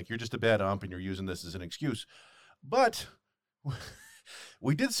 dude, like you're just a bad ump and you're using this as an excuse. But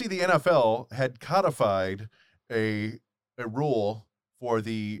we did see the NFL had codified a rule for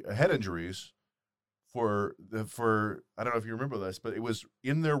the head injuries for I don't know if you remember this, but it was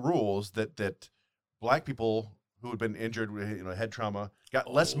in their rules that black people who had been injured with head trauma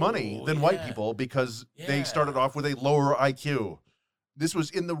got less money than white people because they started off with a lower IQ. this was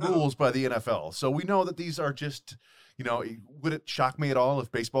in the rules by the NFL. So we know that these are just, would it shock me at all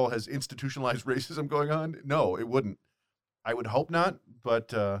if baseball has institutionalized racism going on? No, it wouldn't. I would hope not.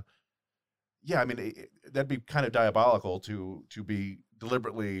 But yeah, I mean, that'd be kind of diabolical to be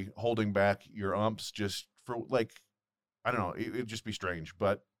deliberately holding back your umps just for I don't know. It'd just be strange,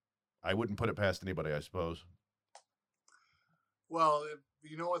 but I wouldn't put it past anybody, I suppose. Well,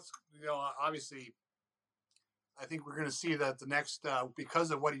 obviously, I think we're going to see that the next,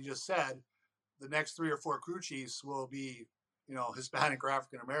 because of what he just said, the next 3 or 4 crew chiefs will be, Hispanic or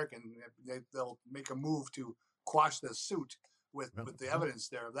African American. They'll make a move to quash the suit with the evidence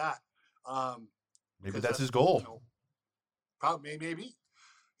there of that. Maybe that's his goal. Probably, maybe.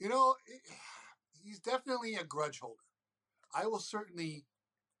 He's definitely a grudge holder. I will certainly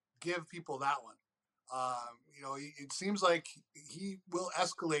give people that one. It seems like he will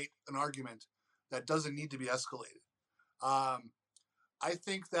escalate an argument that doesn't need to be escalated. I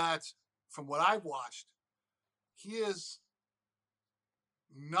think that from what I've watched, he is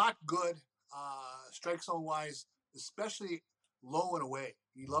not good strike zone wise, especially low and away.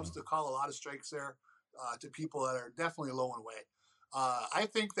 He loves to call a lot of strikes there to people that are definitely low and away. I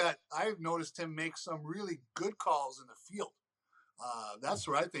think that I've noticed him make some really good calls in the field. That's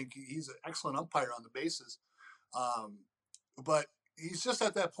where I think he's an excellent umpire on the bases. But he's just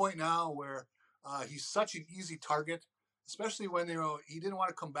at that point now where he's such an easy target, especially when he didn't want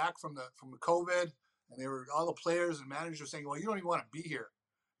to come back from the COVID, and they were all the players and managers saying, "Well, you don't even want to be here,"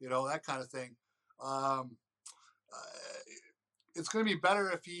 that kind of thing. It's going to be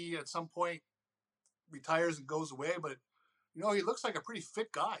better if he at some point retires and goes away. But he looks like a pretty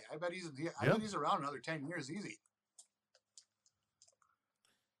fit guy. I bet he's around another 10 years easy.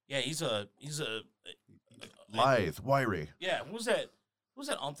 Yeah, he's a lithe, wiry. Yeah, who was that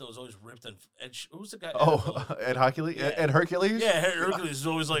ump that was always ripped and who was the guy? Ed Hercules? Yeah. Ed Hercules? Yeah, Hercules is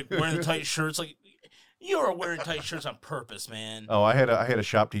always wearing the tight shirts. You are wearing tight shirts on purpose, man. Oh, I had a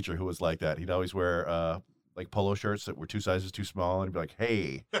shop teacher who was like that. He'd always wear polo shirts that were 2 sizes too small, and he'd be like,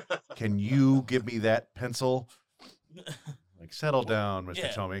 "Hey, can you give me that pencil?" Settle down,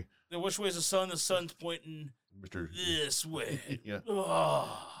 Mr. Tommy. Which way is the sun? The sun's pointing this way. Yeah.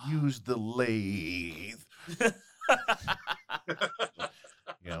 Oh. Use the lathe.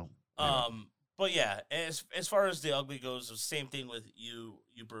 But yeah, as far as the ugly goes, the same thing with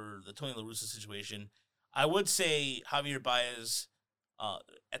Uber, the Tony La Russa situation. I would say Javier Baez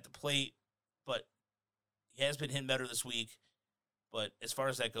at the plate, but he has been hitting better this week. But as far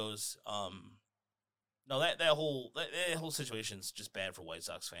as that goes, no, that whole situation's just bad for White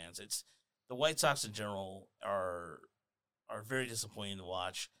Sox fans. It's the White Sox in general are very disappointing to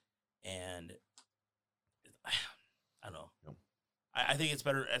watch, and I don't know. Yep. I think it's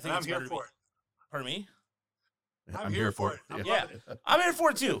better. I think it's better for it. Pardon me? I'm here for it. Yeah, I'm here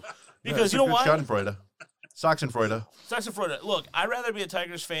for it too. Because you know what? Schadenfreude. Soxenfreude. Soxenfreude. Look, I'd rather be a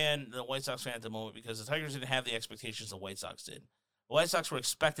Tigers fan than a White Sox fan at the moment because the Tigers didn't have the expectations the White Sox did. The White Sox were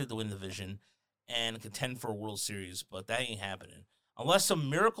expected to win the division and contend for a World Series, but that ain't happening. Unless some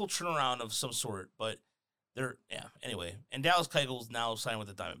miracle turnaround of some sort, but anyway. And Dallas Keuchel's now signed with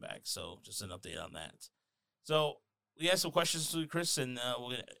the Diamondbacks, so just an update on that. So we have some questions to Chris, and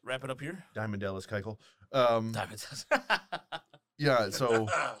we'll wrap it up here. Diamond Dallas Keuchel. Diamond. Yeah, so...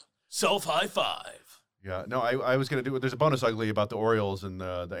 Self-high five. Yeah, no, I was going to do it. There's a bonus ugly about the Orioles and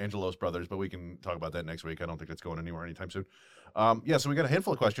the Angelos brothers, but we can talk about that next week. I don't think that's going anywhere anytime soon. So we got a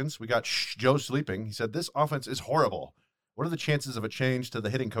handful of questions. We got Joe Sleeping. He said, "This offense is horrible. What are the chances of a change to the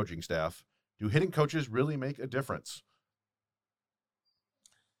hitting coaching staff? Do hitting coaches really make a difference?"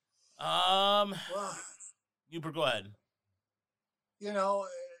 Uber, go ahead.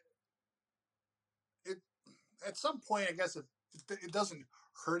 At some point, I guess it doesn't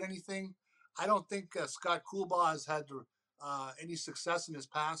hurt anything. I don't think Scott Coolbaugh has had any success in his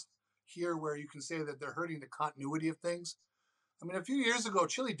past here where you can say that they're hurting the continuity of things. I mean, a few years ago,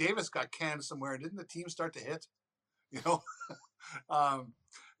 Chili Davis got canned somewhere. Didn't the team start to hit?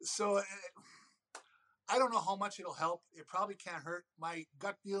 So I don't know how much it'll help. It probably can't hurt. My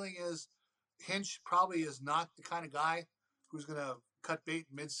gut feeling is Hinch probably is not the kind of guy who's going to cut bait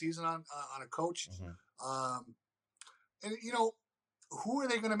mid-season on a coach. Mm-hmm. And, who are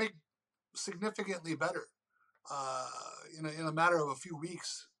they going to make significantly better in a matter of a few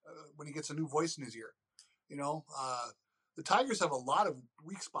weeks when he gets a new voice in his ear? The Tigers have a lot of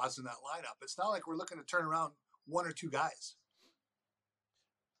weak spots in that lineup. It's not like we're looking to turn around 1 or 2 guys.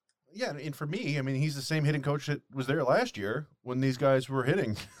 Yeah, and for me, I mean, he's the same hitting coach that was there last year when these guys were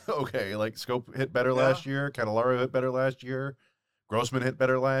hitting okay. Like Scope hit better last year, Candelario hit better last year, Grossman hit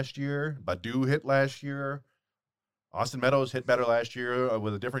better last year, Baddoo hit last year. Austin Meadows hit better last year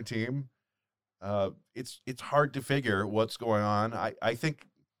with a different team. It's hard to figure what's going on. I think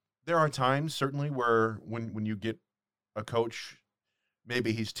there are times certainly where when you get a coach,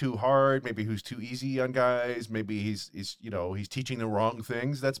 maybe he's too hard, maybe he's too easy on guys, maybe he's teaching the wrong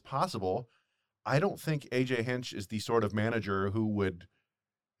things. That's possible. I don't think AJ Hinch is the sort of manager who would.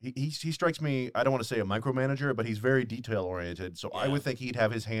 He strikes me, I don't want to say a micromanager, but he's very detail-oriented. So I would think he'd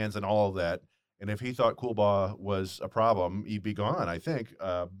have his hands in all of that. And if he thought Coolbaugh was a problem, he'd be gone, I think.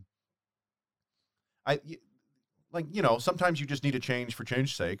 Sometimes you just need a change for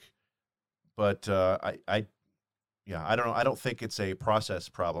change's sake. But I don't know. I don't think it's a process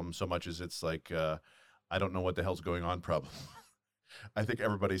problem so much as it's like, I don't know what the hell's going on problem. I think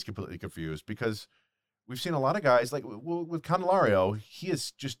everybody's completely confused because we've seen a lot of guys like with Candelario, he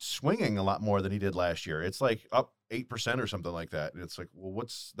is just swinging a lot more than he did last year. It's like up 8% or something like that. And it's like, well,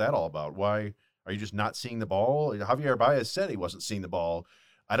 what's that all about? Why are you just not seeing the ball? Javier Baez said he wasn't seeing the ball.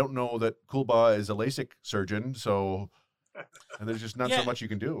 I don't know that Coolbaugh is a LASIK surgeon, so and there's just not so much you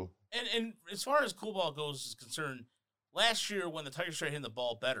can do. And as far as Coolbaugh goes is concerned, last year when the Tigers started hitting the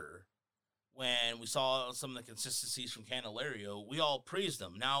ball better, when we saw some of the consistencies from Candelario, we all praised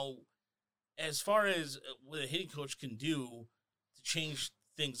them. Now, as far as what a hitting coach can do to change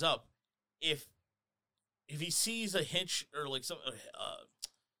things up, if he sees a hitch or like some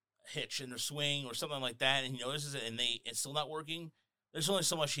hitch in their swing or something like that, and he notices it and it's still not working, there's only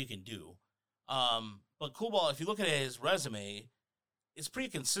so much he can do. But Coolbaugh, if you look at his resume, it's pretty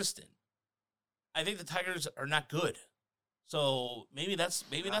consistent. I think the Tigers are not good, so maybe that's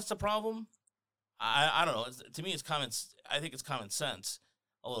the problem. I don't know. To me, I think it's common sense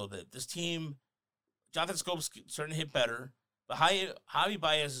a little bit. This team, Jonathan Schoop's starting to hit better, but Javi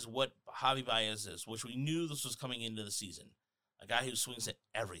Baez is what Javi Baez is, which we knew this was coming into the season. A guy who swings at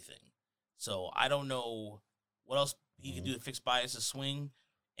everything. So I don't know what else he could do to fix Baez's swing.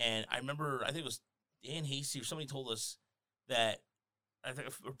 And I remember, I think it was Dan Hasty or somebody told us that, I think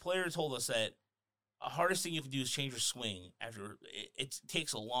a player told us that the hardest thing you can do is change your swing after it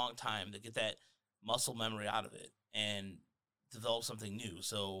takes a long time to get that muscle memory out of it and develop something new.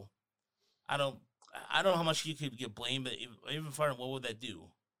 So I don't know how much you could get blamed, but even firing, what would that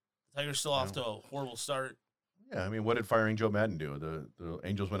do? The Tigers still off to a horrible start. Yeah, I mean, what did firing Joe Madden do? The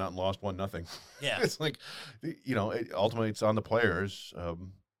Angels went out and lost 1-0. Yeah, it's like, ultimately it's on the players.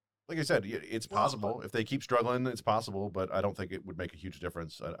 Like I said, it's possible. If they keep struggling, it's possible, but I don't think it would make a huge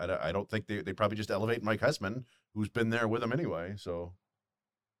difference. I don't think they probably just elevate Mike Hessman, who's been there with them anyway. So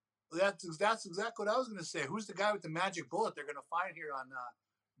that's exactly what I was going to say. Who's the guy with the magic bullet they're going to find here on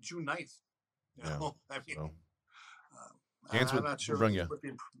June 9th? I'm not sure. Bring you.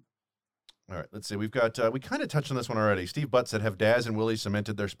 All right, let's see. We've got we kind of touched on this one already. Steve Butt said, have Daz and Willie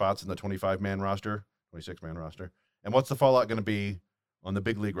cemented their spots in the 26-man roster? And what's the fallout going to be on the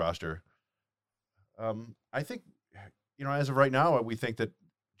big league roster? I think, as of right now, we think that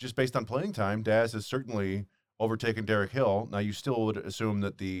just based on playing time, Daz has certainly overtaken Derek Hill. Now, you still would assume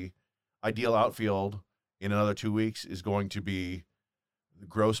that the ideal outfield in another 2 weeks is going to be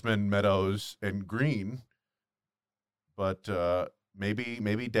Grossman, Meadows, and Green. But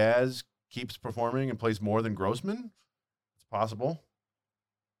maybe Daz keeps performing and plays more than Grossman. It's possible.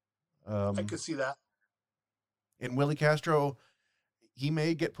 I could see that. And Willie Castro, he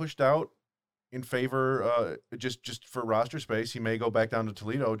may get pushed out in favor just for roster space. He may go back down to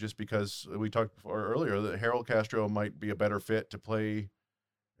Toledo just because we talked earlier that Harold Castro might be a better fit to play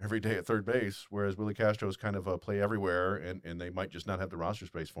every day at third base, whereas Willie Castro is kind of a play everywhere, and they might just not have the roster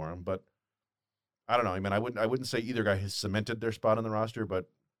space for him. But I don't know. I mean, I wouldn't say either guy has cemented their spot on the roster, but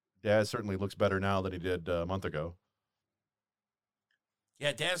Daz certainly looks better now than he did a month ago.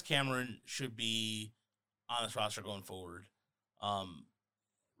 Yeah, Daz Cameron should be on this roster going forward.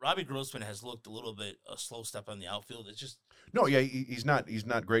 Robbie Grossman has looked a little bit a slow step on the outfield. It's just he's not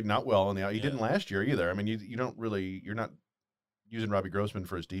great and out well on the out. He didn't last year either. I mean, you're not using Robbie Grossman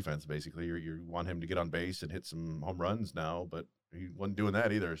for his defense. Basically, you want him to get on base and hit some home runs now, but he wasn't doing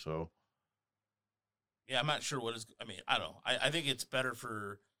that either. So yeah, I'm not sure I don't know. I think it's better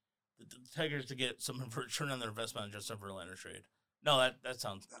for the Tigers to get some return on their investment on Justin Verlander trade. No, that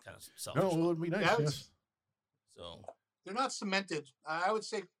sounds kind of selfish. No, it would be nice. Yes. So they're not cemented. I would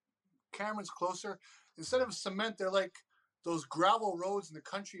say Cameron's closer. Instead of cement, they're like those gravel roads in the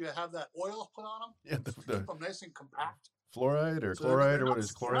country that have that oil put on them. Yeah, keep them nice and compact. Fluoride or chloride or what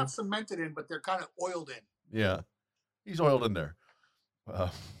is chloride? They're not cemented in, but they're kind of oiled in. Yeah, he's oiled in there.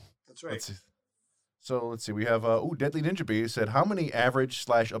 That's right. Let's see. We have Deadly Ninja Bee said, how many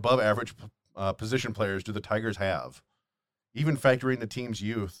average/above average position players do the Tigers have? Even factoring the team's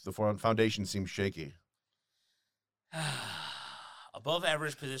youth, the foundation seems shaky. Above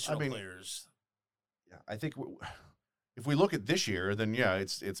average positional players. Yeah, I think if we look at this year, then yeah,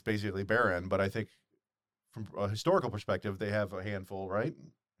 it's basically barren. But I think from a historical perspective, they have a handful, right?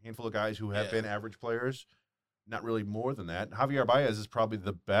 A handful of guys who have been average players, not really more than that. Javier Baez is probably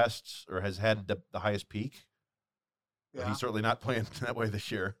the best, or has had the highest peak. Yeah. He's certainly not playing that way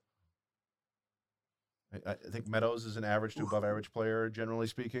this year. I think Meadows is an average to above average player, generally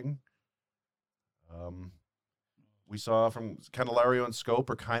speaking. We saw from Candelario and Scope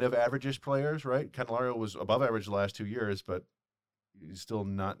are kind of average-ish players, right? Candelario was above average the last 2 years, but he's still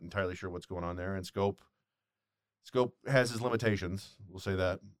not entirely sure what's going on there. And Scope has his limitations. We'll say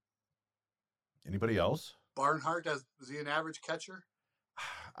that. Anybody else? Barnhart, is he an average catcher?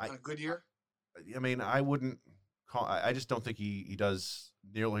 On a good year? I mean, I wouldn't call. I just don't think he does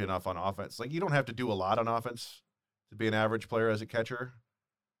nearly enough on offense. Like, you don't have to do a lot on offense to be an average player as a catcher.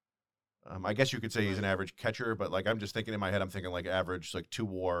 I guess you could say he's an average catcher, but like I'm just thinking in my head, I'm thinking like average, like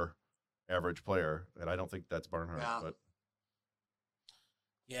 2-WAR average player, and I don't think that's Barnhart. Yeah. But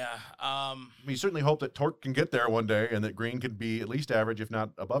yeah, I mean, you certainly hope that Torque can get there one day, and that Green could be at least average, if not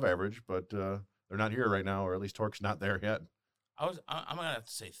above average. But they're not here right now, or at least Torque's not there yet. I'm gonna have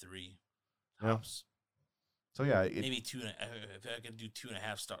to say 3 Yeah. tops. So yeah, maybe 2. If I could do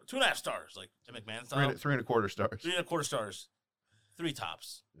 2.5 stars, 2.5 stars, like Jim McMahon style. 3.25 stars. 3.25 stars. 3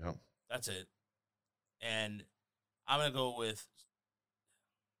 tops. Yeah. That's it. And I'm going to go with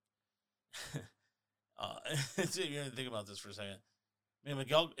you're going to think about this for a second. I mean,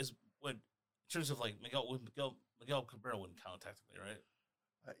 Miguel is what, in terms of like Miguel Cabrera wouldn't count technically, right?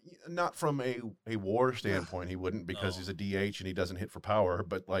 Not from a WAR standpoint, he wouldn't, because he's a DH and he doesn't hit for power.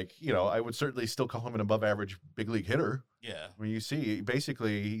 But like, I would certainly still call him an above average big league hitter. Yeah. When you see,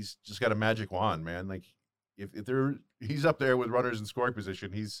 basically, he's just got a magic wand, man. Like if he's up there with runners in scoring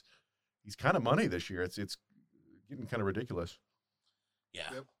position, he's kind of money this year. It's getting kind of ridiculous. Yeah,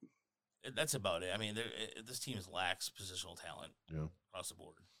 that's about it. I mean, this team lacks positional talent across the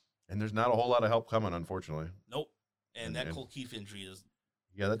board. And there's not a whole lot of help coming, unfortunately. Nope. And that Cole Keefe injury is.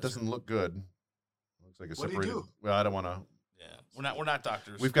 Yeah, that doesn't look good. Looks like a separated. What did he do? Well, I don't want to. Yeah, we're not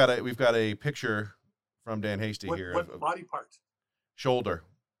doctors. We've got a picture from Dan Hasty here. What body part? Shoulder.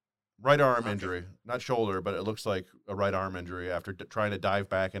 Right arm injury, not shoulder, but it looks like a right arm injury after trying to dive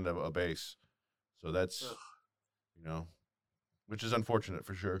back into a base. So that's, which is unfortunate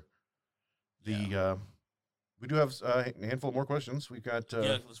for sure. We do have a handful of more questions. We've got.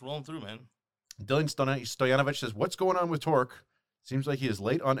 Let's roll them through, man. Dylan Stoyanovich says, "What's going on with Torque? Seems like he is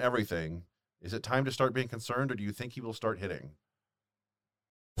late on everything. Is it time to start being concerned, or do you think he will start hitting?"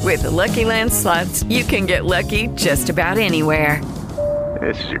 With the Lucky Land Slots, you can get lucky just about anywhere.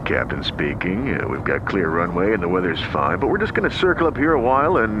 This is your captain speaking. We've got clear runway and the weather's fine, but we're just going to circle up here a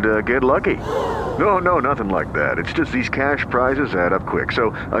while and get lucky. No, nothing like that. It's just these cash prizes add up quick.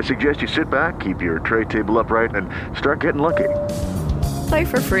 So I suggest you sit back, keep your tray table upright, and start getting lucky. Play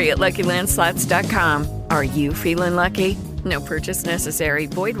for free at LuckyLandSlots.com. Are you feeling lucky? No purchase necessary.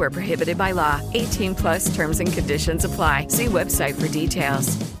 Void where prohibited by law. 18+ terms and conditions apply. See website for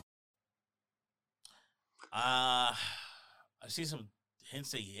details. I see some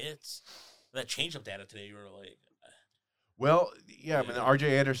hints that he hits. That changeup data today, you were like... Well, yeah, I mean,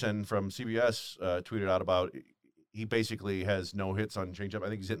 R.J. Anderson from CBS tweeted out about he basically has no hits on changeup. I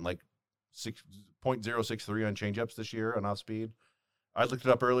think he's hitting like 6.063 on changeups this year on off speed. I looked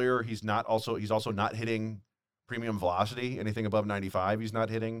it up earlier. He's also not hitting premium velocity, anything above 95. He's not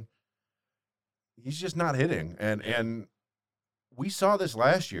hitting. He's just not hitting, and we saw this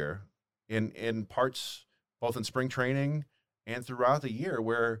last year in parts, both in spring training and throughout the year,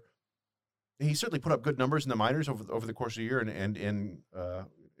 where he certainly put up good numbers in the minors over the course of the year and in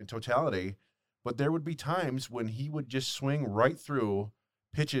totality. But there would be times when he would just swing right through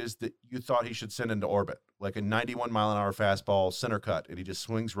pitches that you thought he should send into orbit, like a 91-mile-an-hour fastball center cut, and he just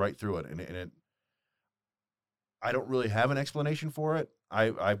swings right through it. And it, I don't really have an explanation for it.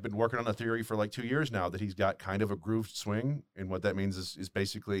 I've been working on a theory for like 2 years now that he's got kind of a grooved swing, and what that means is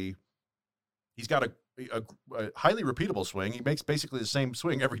basically he's got a highly repeatable swing. He makes basically the same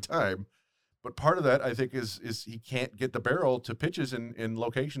swing every time. But part of that, I think, is he can't get the barrel to pitches in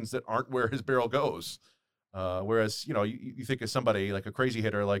locations that aren't where his barrel goes. Whereas, you think of somebody like a crazy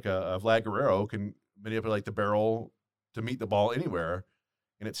hitter like a Vlad Guerrero can manipulate the barrel to meet the ball anywhere.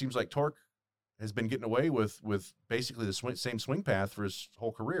 And it seems like Torque has been getting away with basically the same swing path for his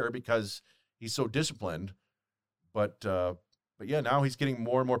whole career because he's so disciplined. But yeah, now he's getting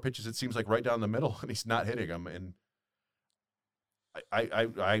more and more pitches, it seems like, right down the middle, and he's not hitting them. And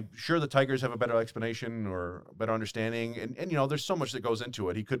I'm sure the Tigers have a better explanation or better understanding. And there's so much that goes into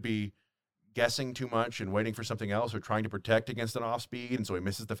it. He could be guessing too much and waiting for something else, or trying to protect against an off speed, and so he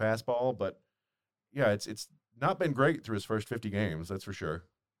misses the fastball. But yeah, it's not been great through his first 50 games, that's for sure.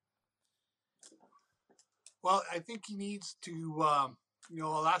 Well, I think he needs to,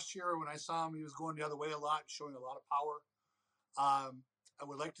 last year when I saw him, he was going the other way a lot, showing a lot of power. I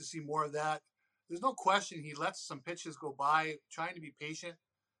would like to see more of that. There's no question he lets some pitches go by, trying to be patient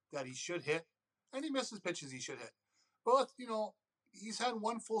that he should hit, and he misses pitches he should hit. But, he's had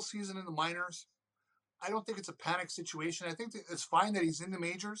one full season in the minors. I don't think it's a panic situation. I think that it's fine that he's in the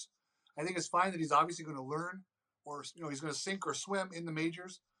majors. I think it's fine that he's obviously going to learn, or he's going to sink or swim in the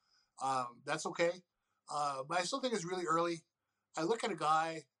majors. That's okay. But I still think it's really early. I look at a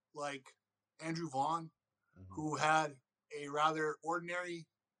guy like Andrew Vaughn, who had a rather ordinary,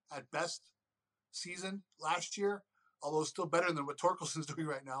 at best, season last year, although still better than what Torkelson's doing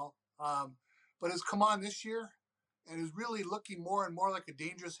right now. But has come on this year and is really looking more and more like a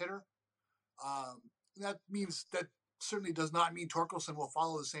dangerous hitter. That certainly does not mean Torkelson will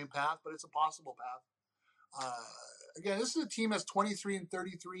follow the same path, but it's a possible path. Again, this is a team that's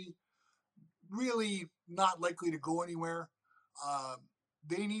 23-33, really not likely to go anywhere.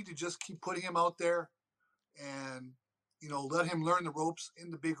 They need to just keep putting him out there and, let him learn the ropes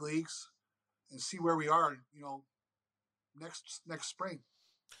in the big leagues and see where we are, next spring.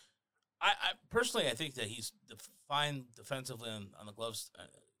 I personally, I think that he's fine defensively on the gloves.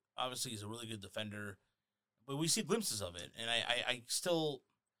 Obviously, he's a really good defender, but we see glimpses of it. And I still,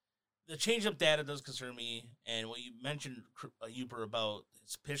 the change-up data does concern me. And what you mentioned, Uper, about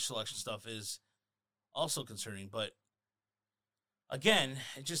his pitch selection stuff is also concerning. But again,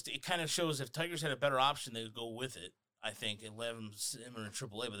 it kind of shows if Tigers had a better option, they would go with it, I think, and let him in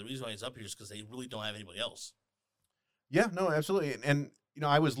AAA. But the reason why he's up here is because they really don't have anybody else. Yeah, no, absolutely. And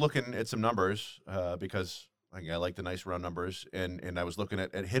I was looking at some numbers because I like the nice run numbers, and I was looking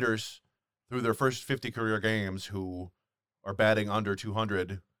at hitters through their first 50 career games who are batting under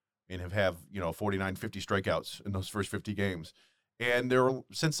 200 and have 49, 50 strikeouts in those first 50 games. And there were,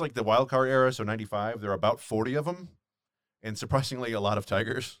 since like the wild card era, so 95, there are about 40 of them, and surprisingly, a lot of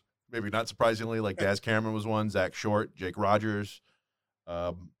Tigers. Maybe not surprisingly, like Daz Cameron was one, Zach Short, Jake Rogers,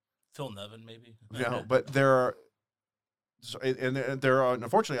 Phil Nevin, maybe. But there are. And there are,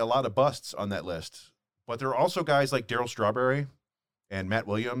 unfortunately, a lot of busts on that list. But there are also guys like Darryl Strawberry and Matt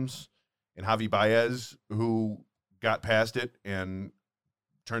Williams and Javi Baez who got past it and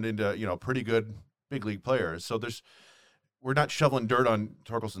turned into, pretty good big league players. So we're not shoveling dirt on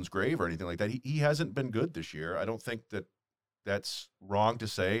Torkelson's grave or anything like that. He hasn't been good this year. I don't think that's wrong to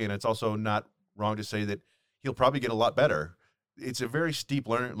say. And it's also not wrong to say that he'll probably get a lot better. It's a very steep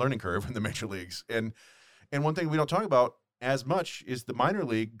learning curve in the major leagues. And one thing we don't talk about as much is the minor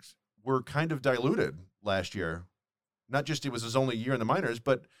leagues were kind of diluted last year. Not just it was his only year in the minors,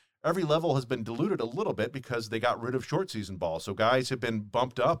 but every level has been diluted a little bit because they got rid of short season ball. So guys have been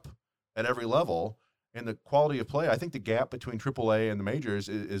bumped up at every level, and the quality of play, I think the gap between AAA and the majors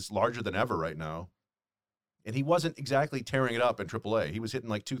is larger than ever right now. And he wasn't exactly tearing it up in AAA. He was hitting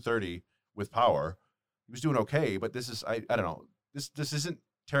like 230 with power. He was doing okay, but this is, I don't know, this isn't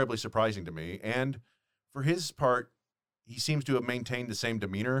terribly surprising to me. And for his part, he seems to have maintained the same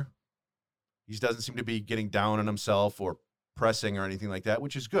demeanor. He doesn't seem to be getting down on himself or pressing or anything like that,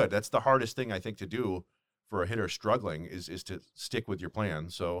 which is good. That's the hardest thing, I think, to do for a hitter struggling is to stick with your plan.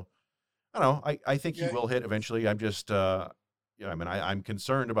 So, I don't know. I think he will hit eventually. I'm just, I'm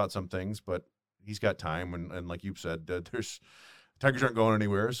concerned about some things, but he's got time. And like you said, Tigers aren't going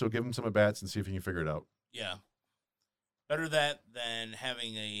anywhere, so give him some at-bats and see if he can figure it out. Yeah. Better that than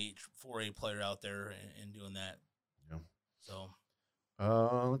having a 4A player out there and doing that. Yeah. So,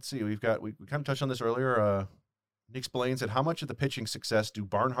 let's see. We kind of touched on this earlier. Nick Spillane said, how much of the pitching success do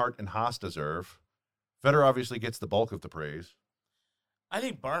Barnhart and Haas deserve? Fetter obviously gets the bulk of the praise. I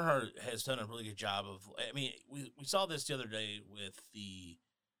think Barnhart has done a really good job of. I mean, we saw this the other day with the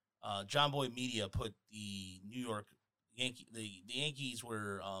John Boy Media put the New York the Yankees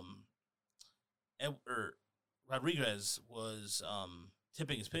were Rodriguez was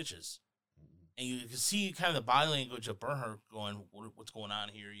tipping his pitches. And you can see kind of the body language of Barnhart going, what's going on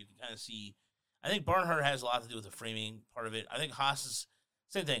here? You can kind of see, I think Barnhart has a lot to do with the framing part of it. I think Haas is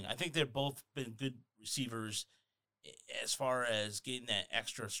same thing. I think they've both been good receivers as far as getting that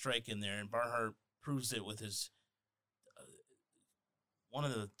extra strike in there. And Barnhart proves it with his,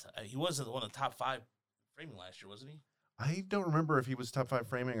 he was one of the top 5 framing last year, wasn't he? I don't remember if he was top 5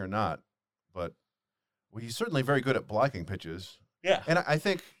 framing or not, but he's certainly very good at blocking pitches. Yeah. And I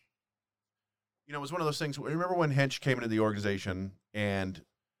think, it was one of those things. Remember when Hench came into the organization and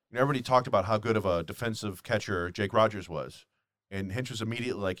everybody talked about how good of a defensive catcher Jake Rogers was. And Hinch was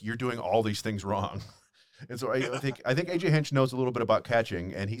immediately like, "You're doing all these things wrong." And so I think AJ Hinch knows a little bit about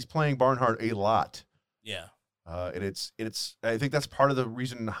catching, and he's playing Barnhart a lot. Yeah. And it's I think that's part of the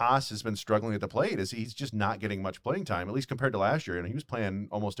reason Haas has been struggling at the plate is he's just not getting much playing time, at least compared to last year. And he was playing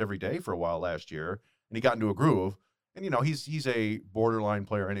almost every day for a while last year, and he got into a groove. And he's a borderline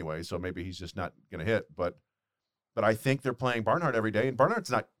player anyway, so maybe he's just not going to hit. But I think they're playing Barnhart every day, and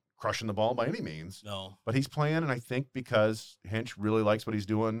Barnhart's not crushing the ball by any means. No. But he's playing, and I think because Hinch really likes what he's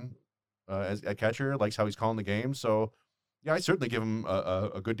doing as a catcher, likes how he's calling the game. So, yeah, I certainly give him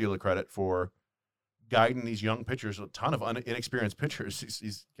a good deal of credit for guiding these young pitchers, a ton of inexperienced pitchers.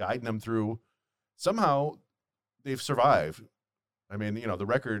 He's guiding them through. Somehow they've survived. I mean, the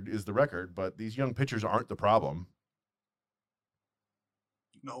record is the record, but these young pitchers aren't the problem.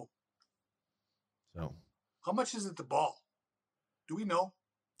 No. So, how much is it the ball? Do we know?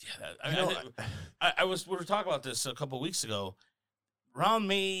 Yeah, we were talking about this a couple of weeks ago. Around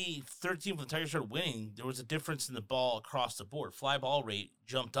May 13th, when the Tigers started winning, there was a difference in the ball across the board. Fly ball rate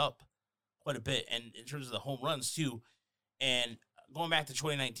jumped up quite a bit, and in terms of the home runs too. And going back to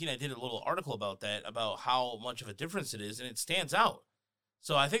 2019, I did a little article about that, about how much of a difference it is, and it stands out.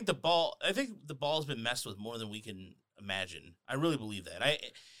 So I think the ball has been messed with more than we can imagine. I really believe that.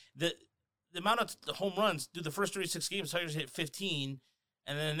 The amount of home runs through the first 36 games, Tigers hit 15,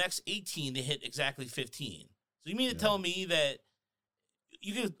 and then the next 18 they hit exactly 15. So you mean to tell me that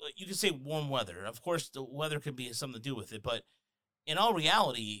you can say warm weather? Of course, the weather could be something to do with it, but in all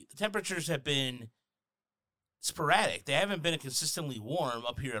reality, the temperatures have been sporadic. They haven't been consistently warm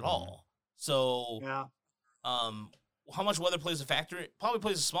up here at all. So, yeah. How much weather plays a factor? It probably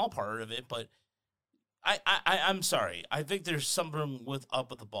plays a small part of it, but I'm sorry. I think there's something up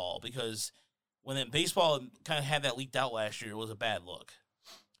with the ball, because when that baseball kind of had that leaked out last year, it was a bad look.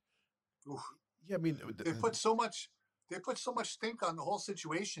 Oof. Yeah, I mean, they put so much stink on the whole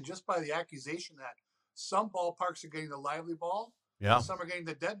situation just by the accusation that some ballparks are getting the lively ball, and some are getting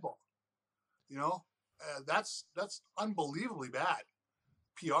the dead ball. That's unbelievably bad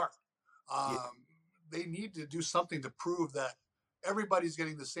PR. They need to do something to prove that everybody's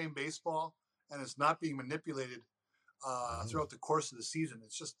getting the same baseball and it's not being manipulated throughout the course of the season.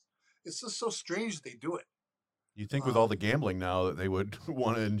 It's just so strange that they do it. You think with all the gambling now that they would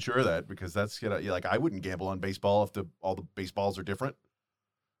want to ensure that, because that's like I wouldn't gamble on baseball if all the baseballs are different.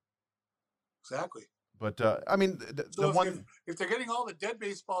 Exactly. But I mean, if they're getting all the dead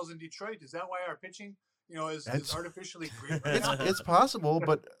baseballs in Detroit, is that why our pitching, is artificially green? Right now? It's possible,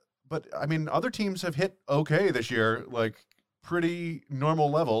 but I mean, other teams have hit okay this year, like pretty normal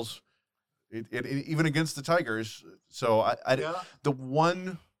levels, even against the Tigers. So the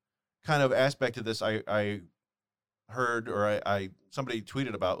one kind of aspect of this I heard, or somebody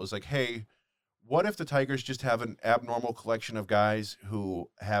tweeted about, was like, hey, what if the Tigers just have an abnormal collection of guys who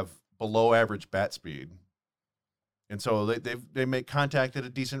have below average bat speed, and so they make contact at a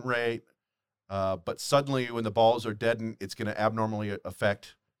decent rate, but suddenly when the balls are deadened, it's going to abnormally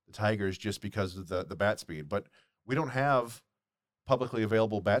affect the Tigers just because of the bat speed. But we don't have publicly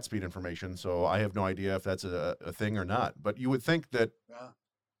available bat speed information, so I have no idea if that's a thing or not. But you would think that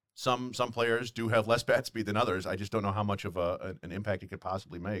some players do have less bat speed than others. I just don't know how much of an impact it could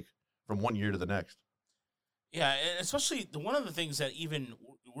possibly make from one year to the next. Yeah, and especially one of the things that even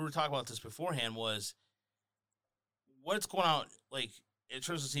we were talking about this beforehand was what's going on, like in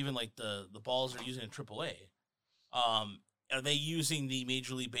terms of even like the balls they're using in AAA. Are they using the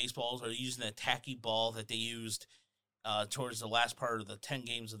Major League Baseballs? Or are they using the tacky ball that they used towards the last part of the 10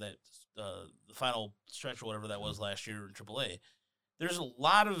 games of that the final stretch or whatever that was last year in AAA? There's a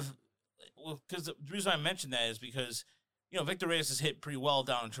lot of because the reason I mentioned that is because Victor Reyes has hit pretty well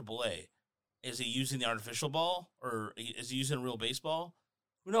down in AAA. Is he using the artificial ball, or is he using a real baseball?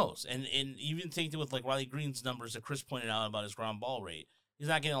 Who knows? And even thinking with like Riley Green's numbers that Chris pointed out about his ground ball rate, he's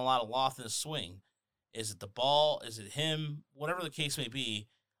not getting a lot of loft in his swing. Is it the ball? Is it him? Whatever the case may be,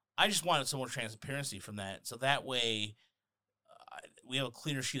 I just wanted some more transparency from that, so that way we have a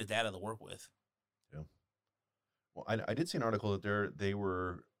cleaner sheet of data to work with. Yeah. Well, I did see an article that they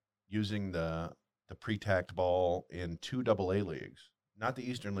were using the pre-tacked ball in 2 AA leagues. Not the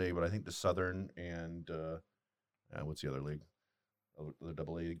Eastern League, but I think the Southern and what's the other league? The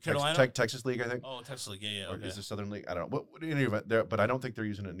Double A League, Texas League, I think. Oh, Texas League, yeah. Or is the Southern League? I don't know. But in any event, but I don't think they're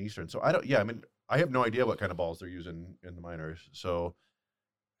using it in Eastern. So I don't. Yeah, I mean, I have no idea what kind of balls they're using in the minors. So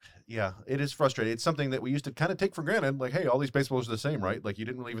yeah, it is frustrating. It's something that we used to kind of take for granted. Like, hey, all these baseballs are the same, right? Like you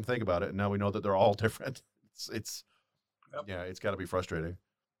didn't really even think about it, and now we know that they're all different. It's got to be frustrating.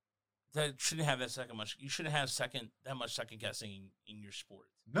 That shouldn't have you shouldn't have that much second guessing in your sport.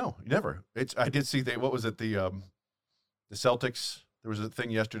 No, never. I did see what was it, the the Celtics. There was a thing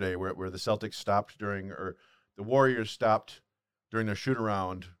yesterday where the Celtics stopped or the Warriors stopped during their shoot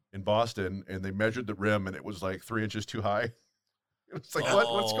around in Boston, and they measured the rim, and it was like 3 inches too high. It's like,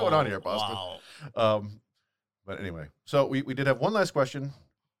 what's going on here, Boston? Wow. But anyway, so we did have one last question,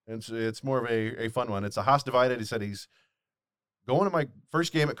 and it's more of a fun one. It's a Haas Divided. He said he's going to my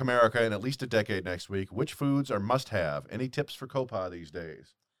first game at Comerica in at least a decade next week. Which foods are must-have? Any tips for Copa these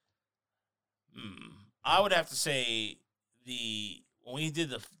days? I would have to say when we did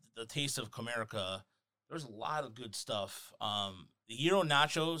the Taste of Comerica, there's a lot of good stuff. The Gyro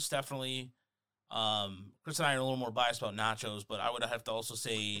nachos, definitely. Chris and I are a little more biased about nachos, but I would have to also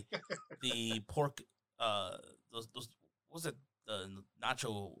say the pork. Those what was it? The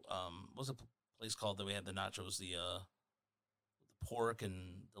nacho. What was the place called that we had the nachos? The pork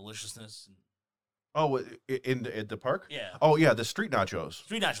and deliciousness. Oh, at the park? Yeah. Oh, yeah, the street nachos.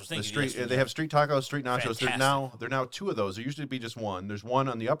 Street nachos. Thank you. Yes, they have street tacos, street nachos. Fantastic. They're now 2 of those. There used to be just one. There's one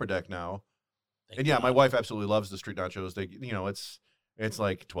on the upper deck now. Thank Yeah, God. my wife absolutely loves the street nachos. They, it's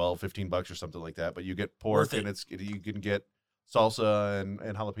like $12-15 or something like that. But you get pork, and you can get salsa and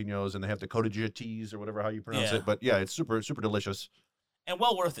jalapenos, and they have the cottage cheese or whatever how you pronounce it. But yeah, it's super super delicious. And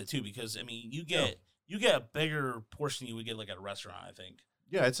well worth it too, because I mean, you get a bigger portion you would get like at a restaurant, I think.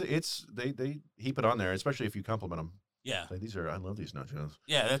 Yeah, they heap it on there, especially if you compliment them. Yeah, like, I love these nachos.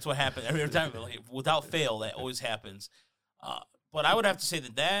 Yeah, that's what happened every time. Like, without fail, that always happens. But I would have to say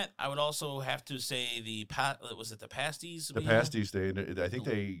that I would also have to say the pasties? The pasties, I think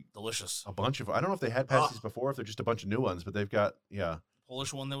they delicious. A bunch of, I don't know if they had pasties before, if they're just a bunch of new ones, but they've got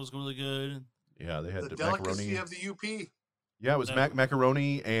Polish one that was really good. Yeah, they had the macaroni. delicacy of the UP. Yeah, it was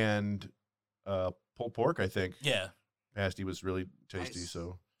macaroni and pulled pork, I think. Yeah, pasty was really tasty. Nice.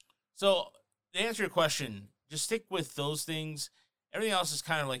 So to answer your question, just stick with those things. Everything else is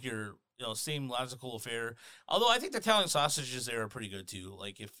kind of like your same logical affair. Although I think the Italian sausages there are pretty good too.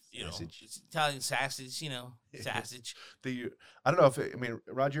 Like if it's Italian sausage, sausage. I don't know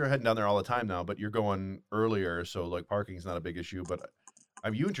Roger, you're heading down there all the time now, but you're going earlier, so like parking's not a big issue. But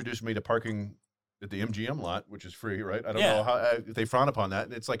you introduced me to parking at the MGM lot, which is free, right? I don't know how if they frown upon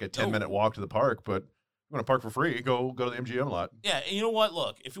that. It's like a 10-minute walk to the park, but you want to park for free, go to the MGM lot. Yeah, and you know what?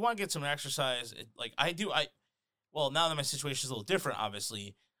 Look, if you want to get some exercise, well, now that my situation is a little different,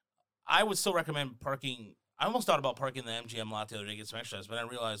 obviously, I would still recommend parking. I almost thought about parking the MGM lot the other day to get some exercise, but I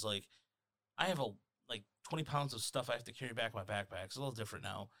realized I have 20 pounds of stuff I have to carry back in my backpack. It's a little different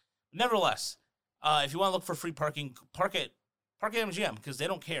now. Nevertheless, if you want to look for free parking, park at MGM because they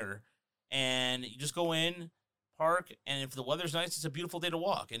don't care, and you just go in, park, and if the weather's nice, it's a beautiful day to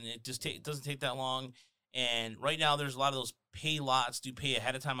walk, and it just doesn't take that long. And right now, there's a lot of those pay lots. Do pay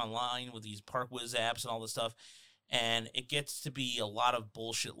ahead of time online with these ParkWiz apps and all this stuff. And it gets to be a lot of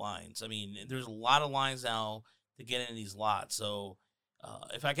bullshit lines. I mean, there's a lot of lines now to get into these lots. So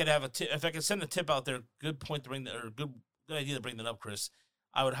if I could have if I could send a tip out there, good point to bring that, or good idea to bring that up, Chris.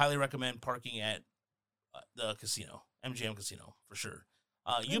 I would highly recommend parking at the casino, MGM Casino, for sure.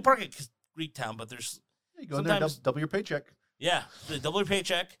 You can park at Greektown, but there's you go in there, double your paycheck. Yeah, double your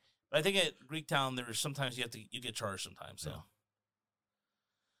paycheck. But I think at Greektown, there's sometimes you get charged sometimes. So. Yeah.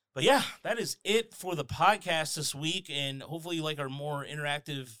 But yeah, that is it for the podcast this week, and hopefully you like our more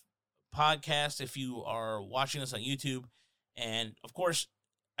interactive podcast if you are watching us on YouTube. And, of course,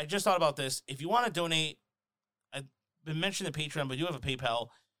 I just thought about this. If you want to donate, I've been mentioning the Patreon, but we do have a PayPal,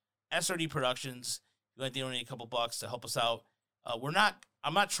 SRD Productions. If you want to donate a couple bucks to help us out. I'm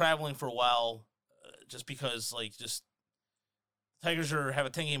not traveling for a while just because, Tigers have a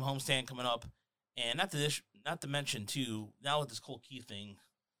 10-game homestand coming up. And not to mention, too, now with this Colt Keith thing,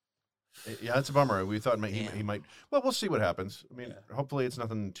 yeah, it's a bummer. We thought he might. Well, we'll see what happens. I mean, hopefully it's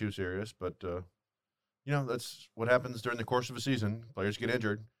nothing too serious, but that's what happens during the course of a season. Players get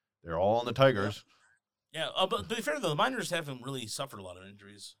injured. They're all on the Tigers. Yeah, but to be fair, though, the Miners haven't really suffered a lot of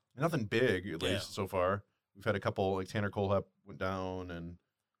injuries. Nothing big, at least so far. We've had a couple, like Tanner Colehep went down, and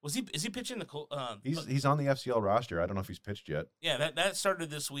is he pitching the? He's on the FCL roster. I don't know if he's pitched yet. Yeah, that started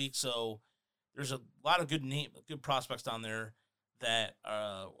this week, so there's a lot of good prospects down there that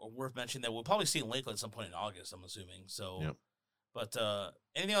are worth mentioning that we'll probably see in Lakeland at some point in August, I'm assuming. So, yep. But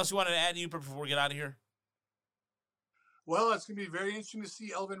anything else you wanted to add, before we get out of here? Well, it's going to be very interesting to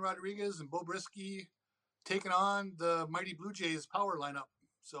see Elvin Rodriguez and Bo Brisky taking on the mighty Blue Jays power lineup.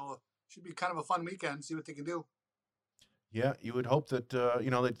 So, should be kind of a fun weekend. See what they can do. Yeah, you would hope that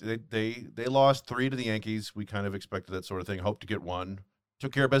they lost 3 to the Yankees. We kind of expected that sort of thing. Hoped to get 1.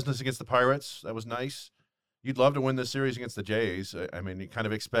 Took care of business against the Pirates. That was nice. You'd love to win this series against the Jays. I mean, you kind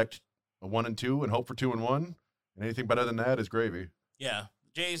of expect a 1-2 and hope for 2-1, and anything better than that is gravy. Yeah,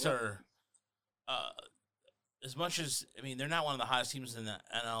 the Jays are. as much as, I mean, they're not one of the hottest teams in the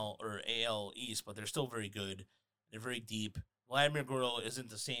NL or AL East, but they're still very good. They're very deep. Vladimir Guerrero isn't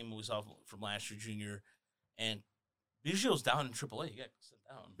the same we saw from last year, Junior. And Biggio's down in AAA. He got sent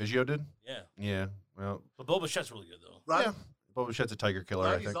down. Biggio did? Yeah. Yeah. Well, But Bo Bichette's really good, though. Right. yeah. Bo Bichette's a Tiger killer,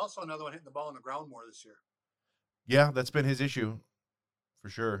 I He's think. also another one hitting the ball on the ground more this year. Yeah, that's been his issue for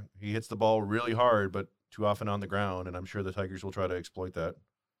sure. He hits the ball really hard, but too often on the ground, and I'm sure the Tigers will try to exploit that.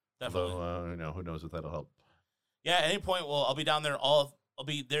 Definitely. Although, who knows if that'll help. Yeah, at any point, well, I'll be down there. I'll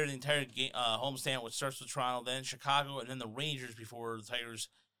be there the entire game, homestand, which starts with Toronto, then Chicago, and then the Rangers before the Tigers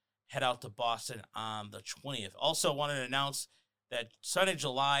head out to Boston on the 20th. Also, wanted to announce that Sunday,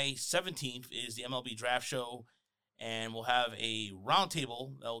 July 17th is the MLB Draft Show, and we'll have a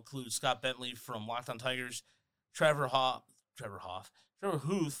roundtable that will include Scott Bentley from Locked On Tigers, Trevor Huth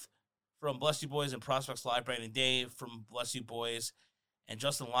from Bless You Boys and Prospects Live, Brandon Dave from Bless You Boys, and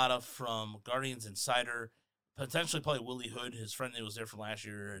Justin Latta from Guardians Insider, potentially probably Willie Hood, his friend that was there from last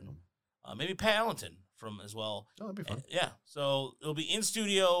year, and maybe Pat Allenton from as well. Oh, that'd be fun. Yeah, so it'll be in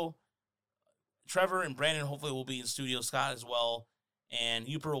studio. Trevor and Brandon hopefully will be in studio. Scott as well, and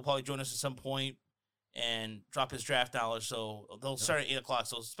Uper will probably join us at some point and drop his draft knowledge. So they'll start at 8:00.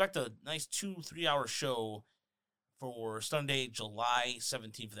 So expect a nice 2-3 hour show for Sunday, July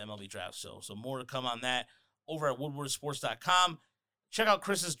 17th for the MLB Draft Show. So more to come on that over at WoodwardSports.com. Check out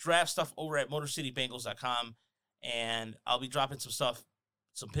Chris's draft stuff over at MotorCityBengals.com, and I'll be dropping some stuff,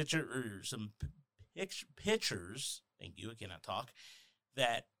 some pictures. Thank you, I cannot talk.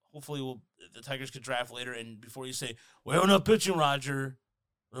 That hopefully the Tigers could draft later. And before you say we have enough pitching, Roger,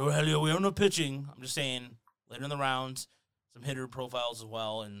 we have enough pitching. I'm just saying later in the rounds, some hitter profiles as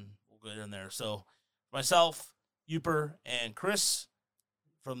well, and we'll get in there. So myself, Uper, and Chris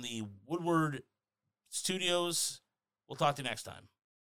from the Woodward Studios. We'll talk to you next time.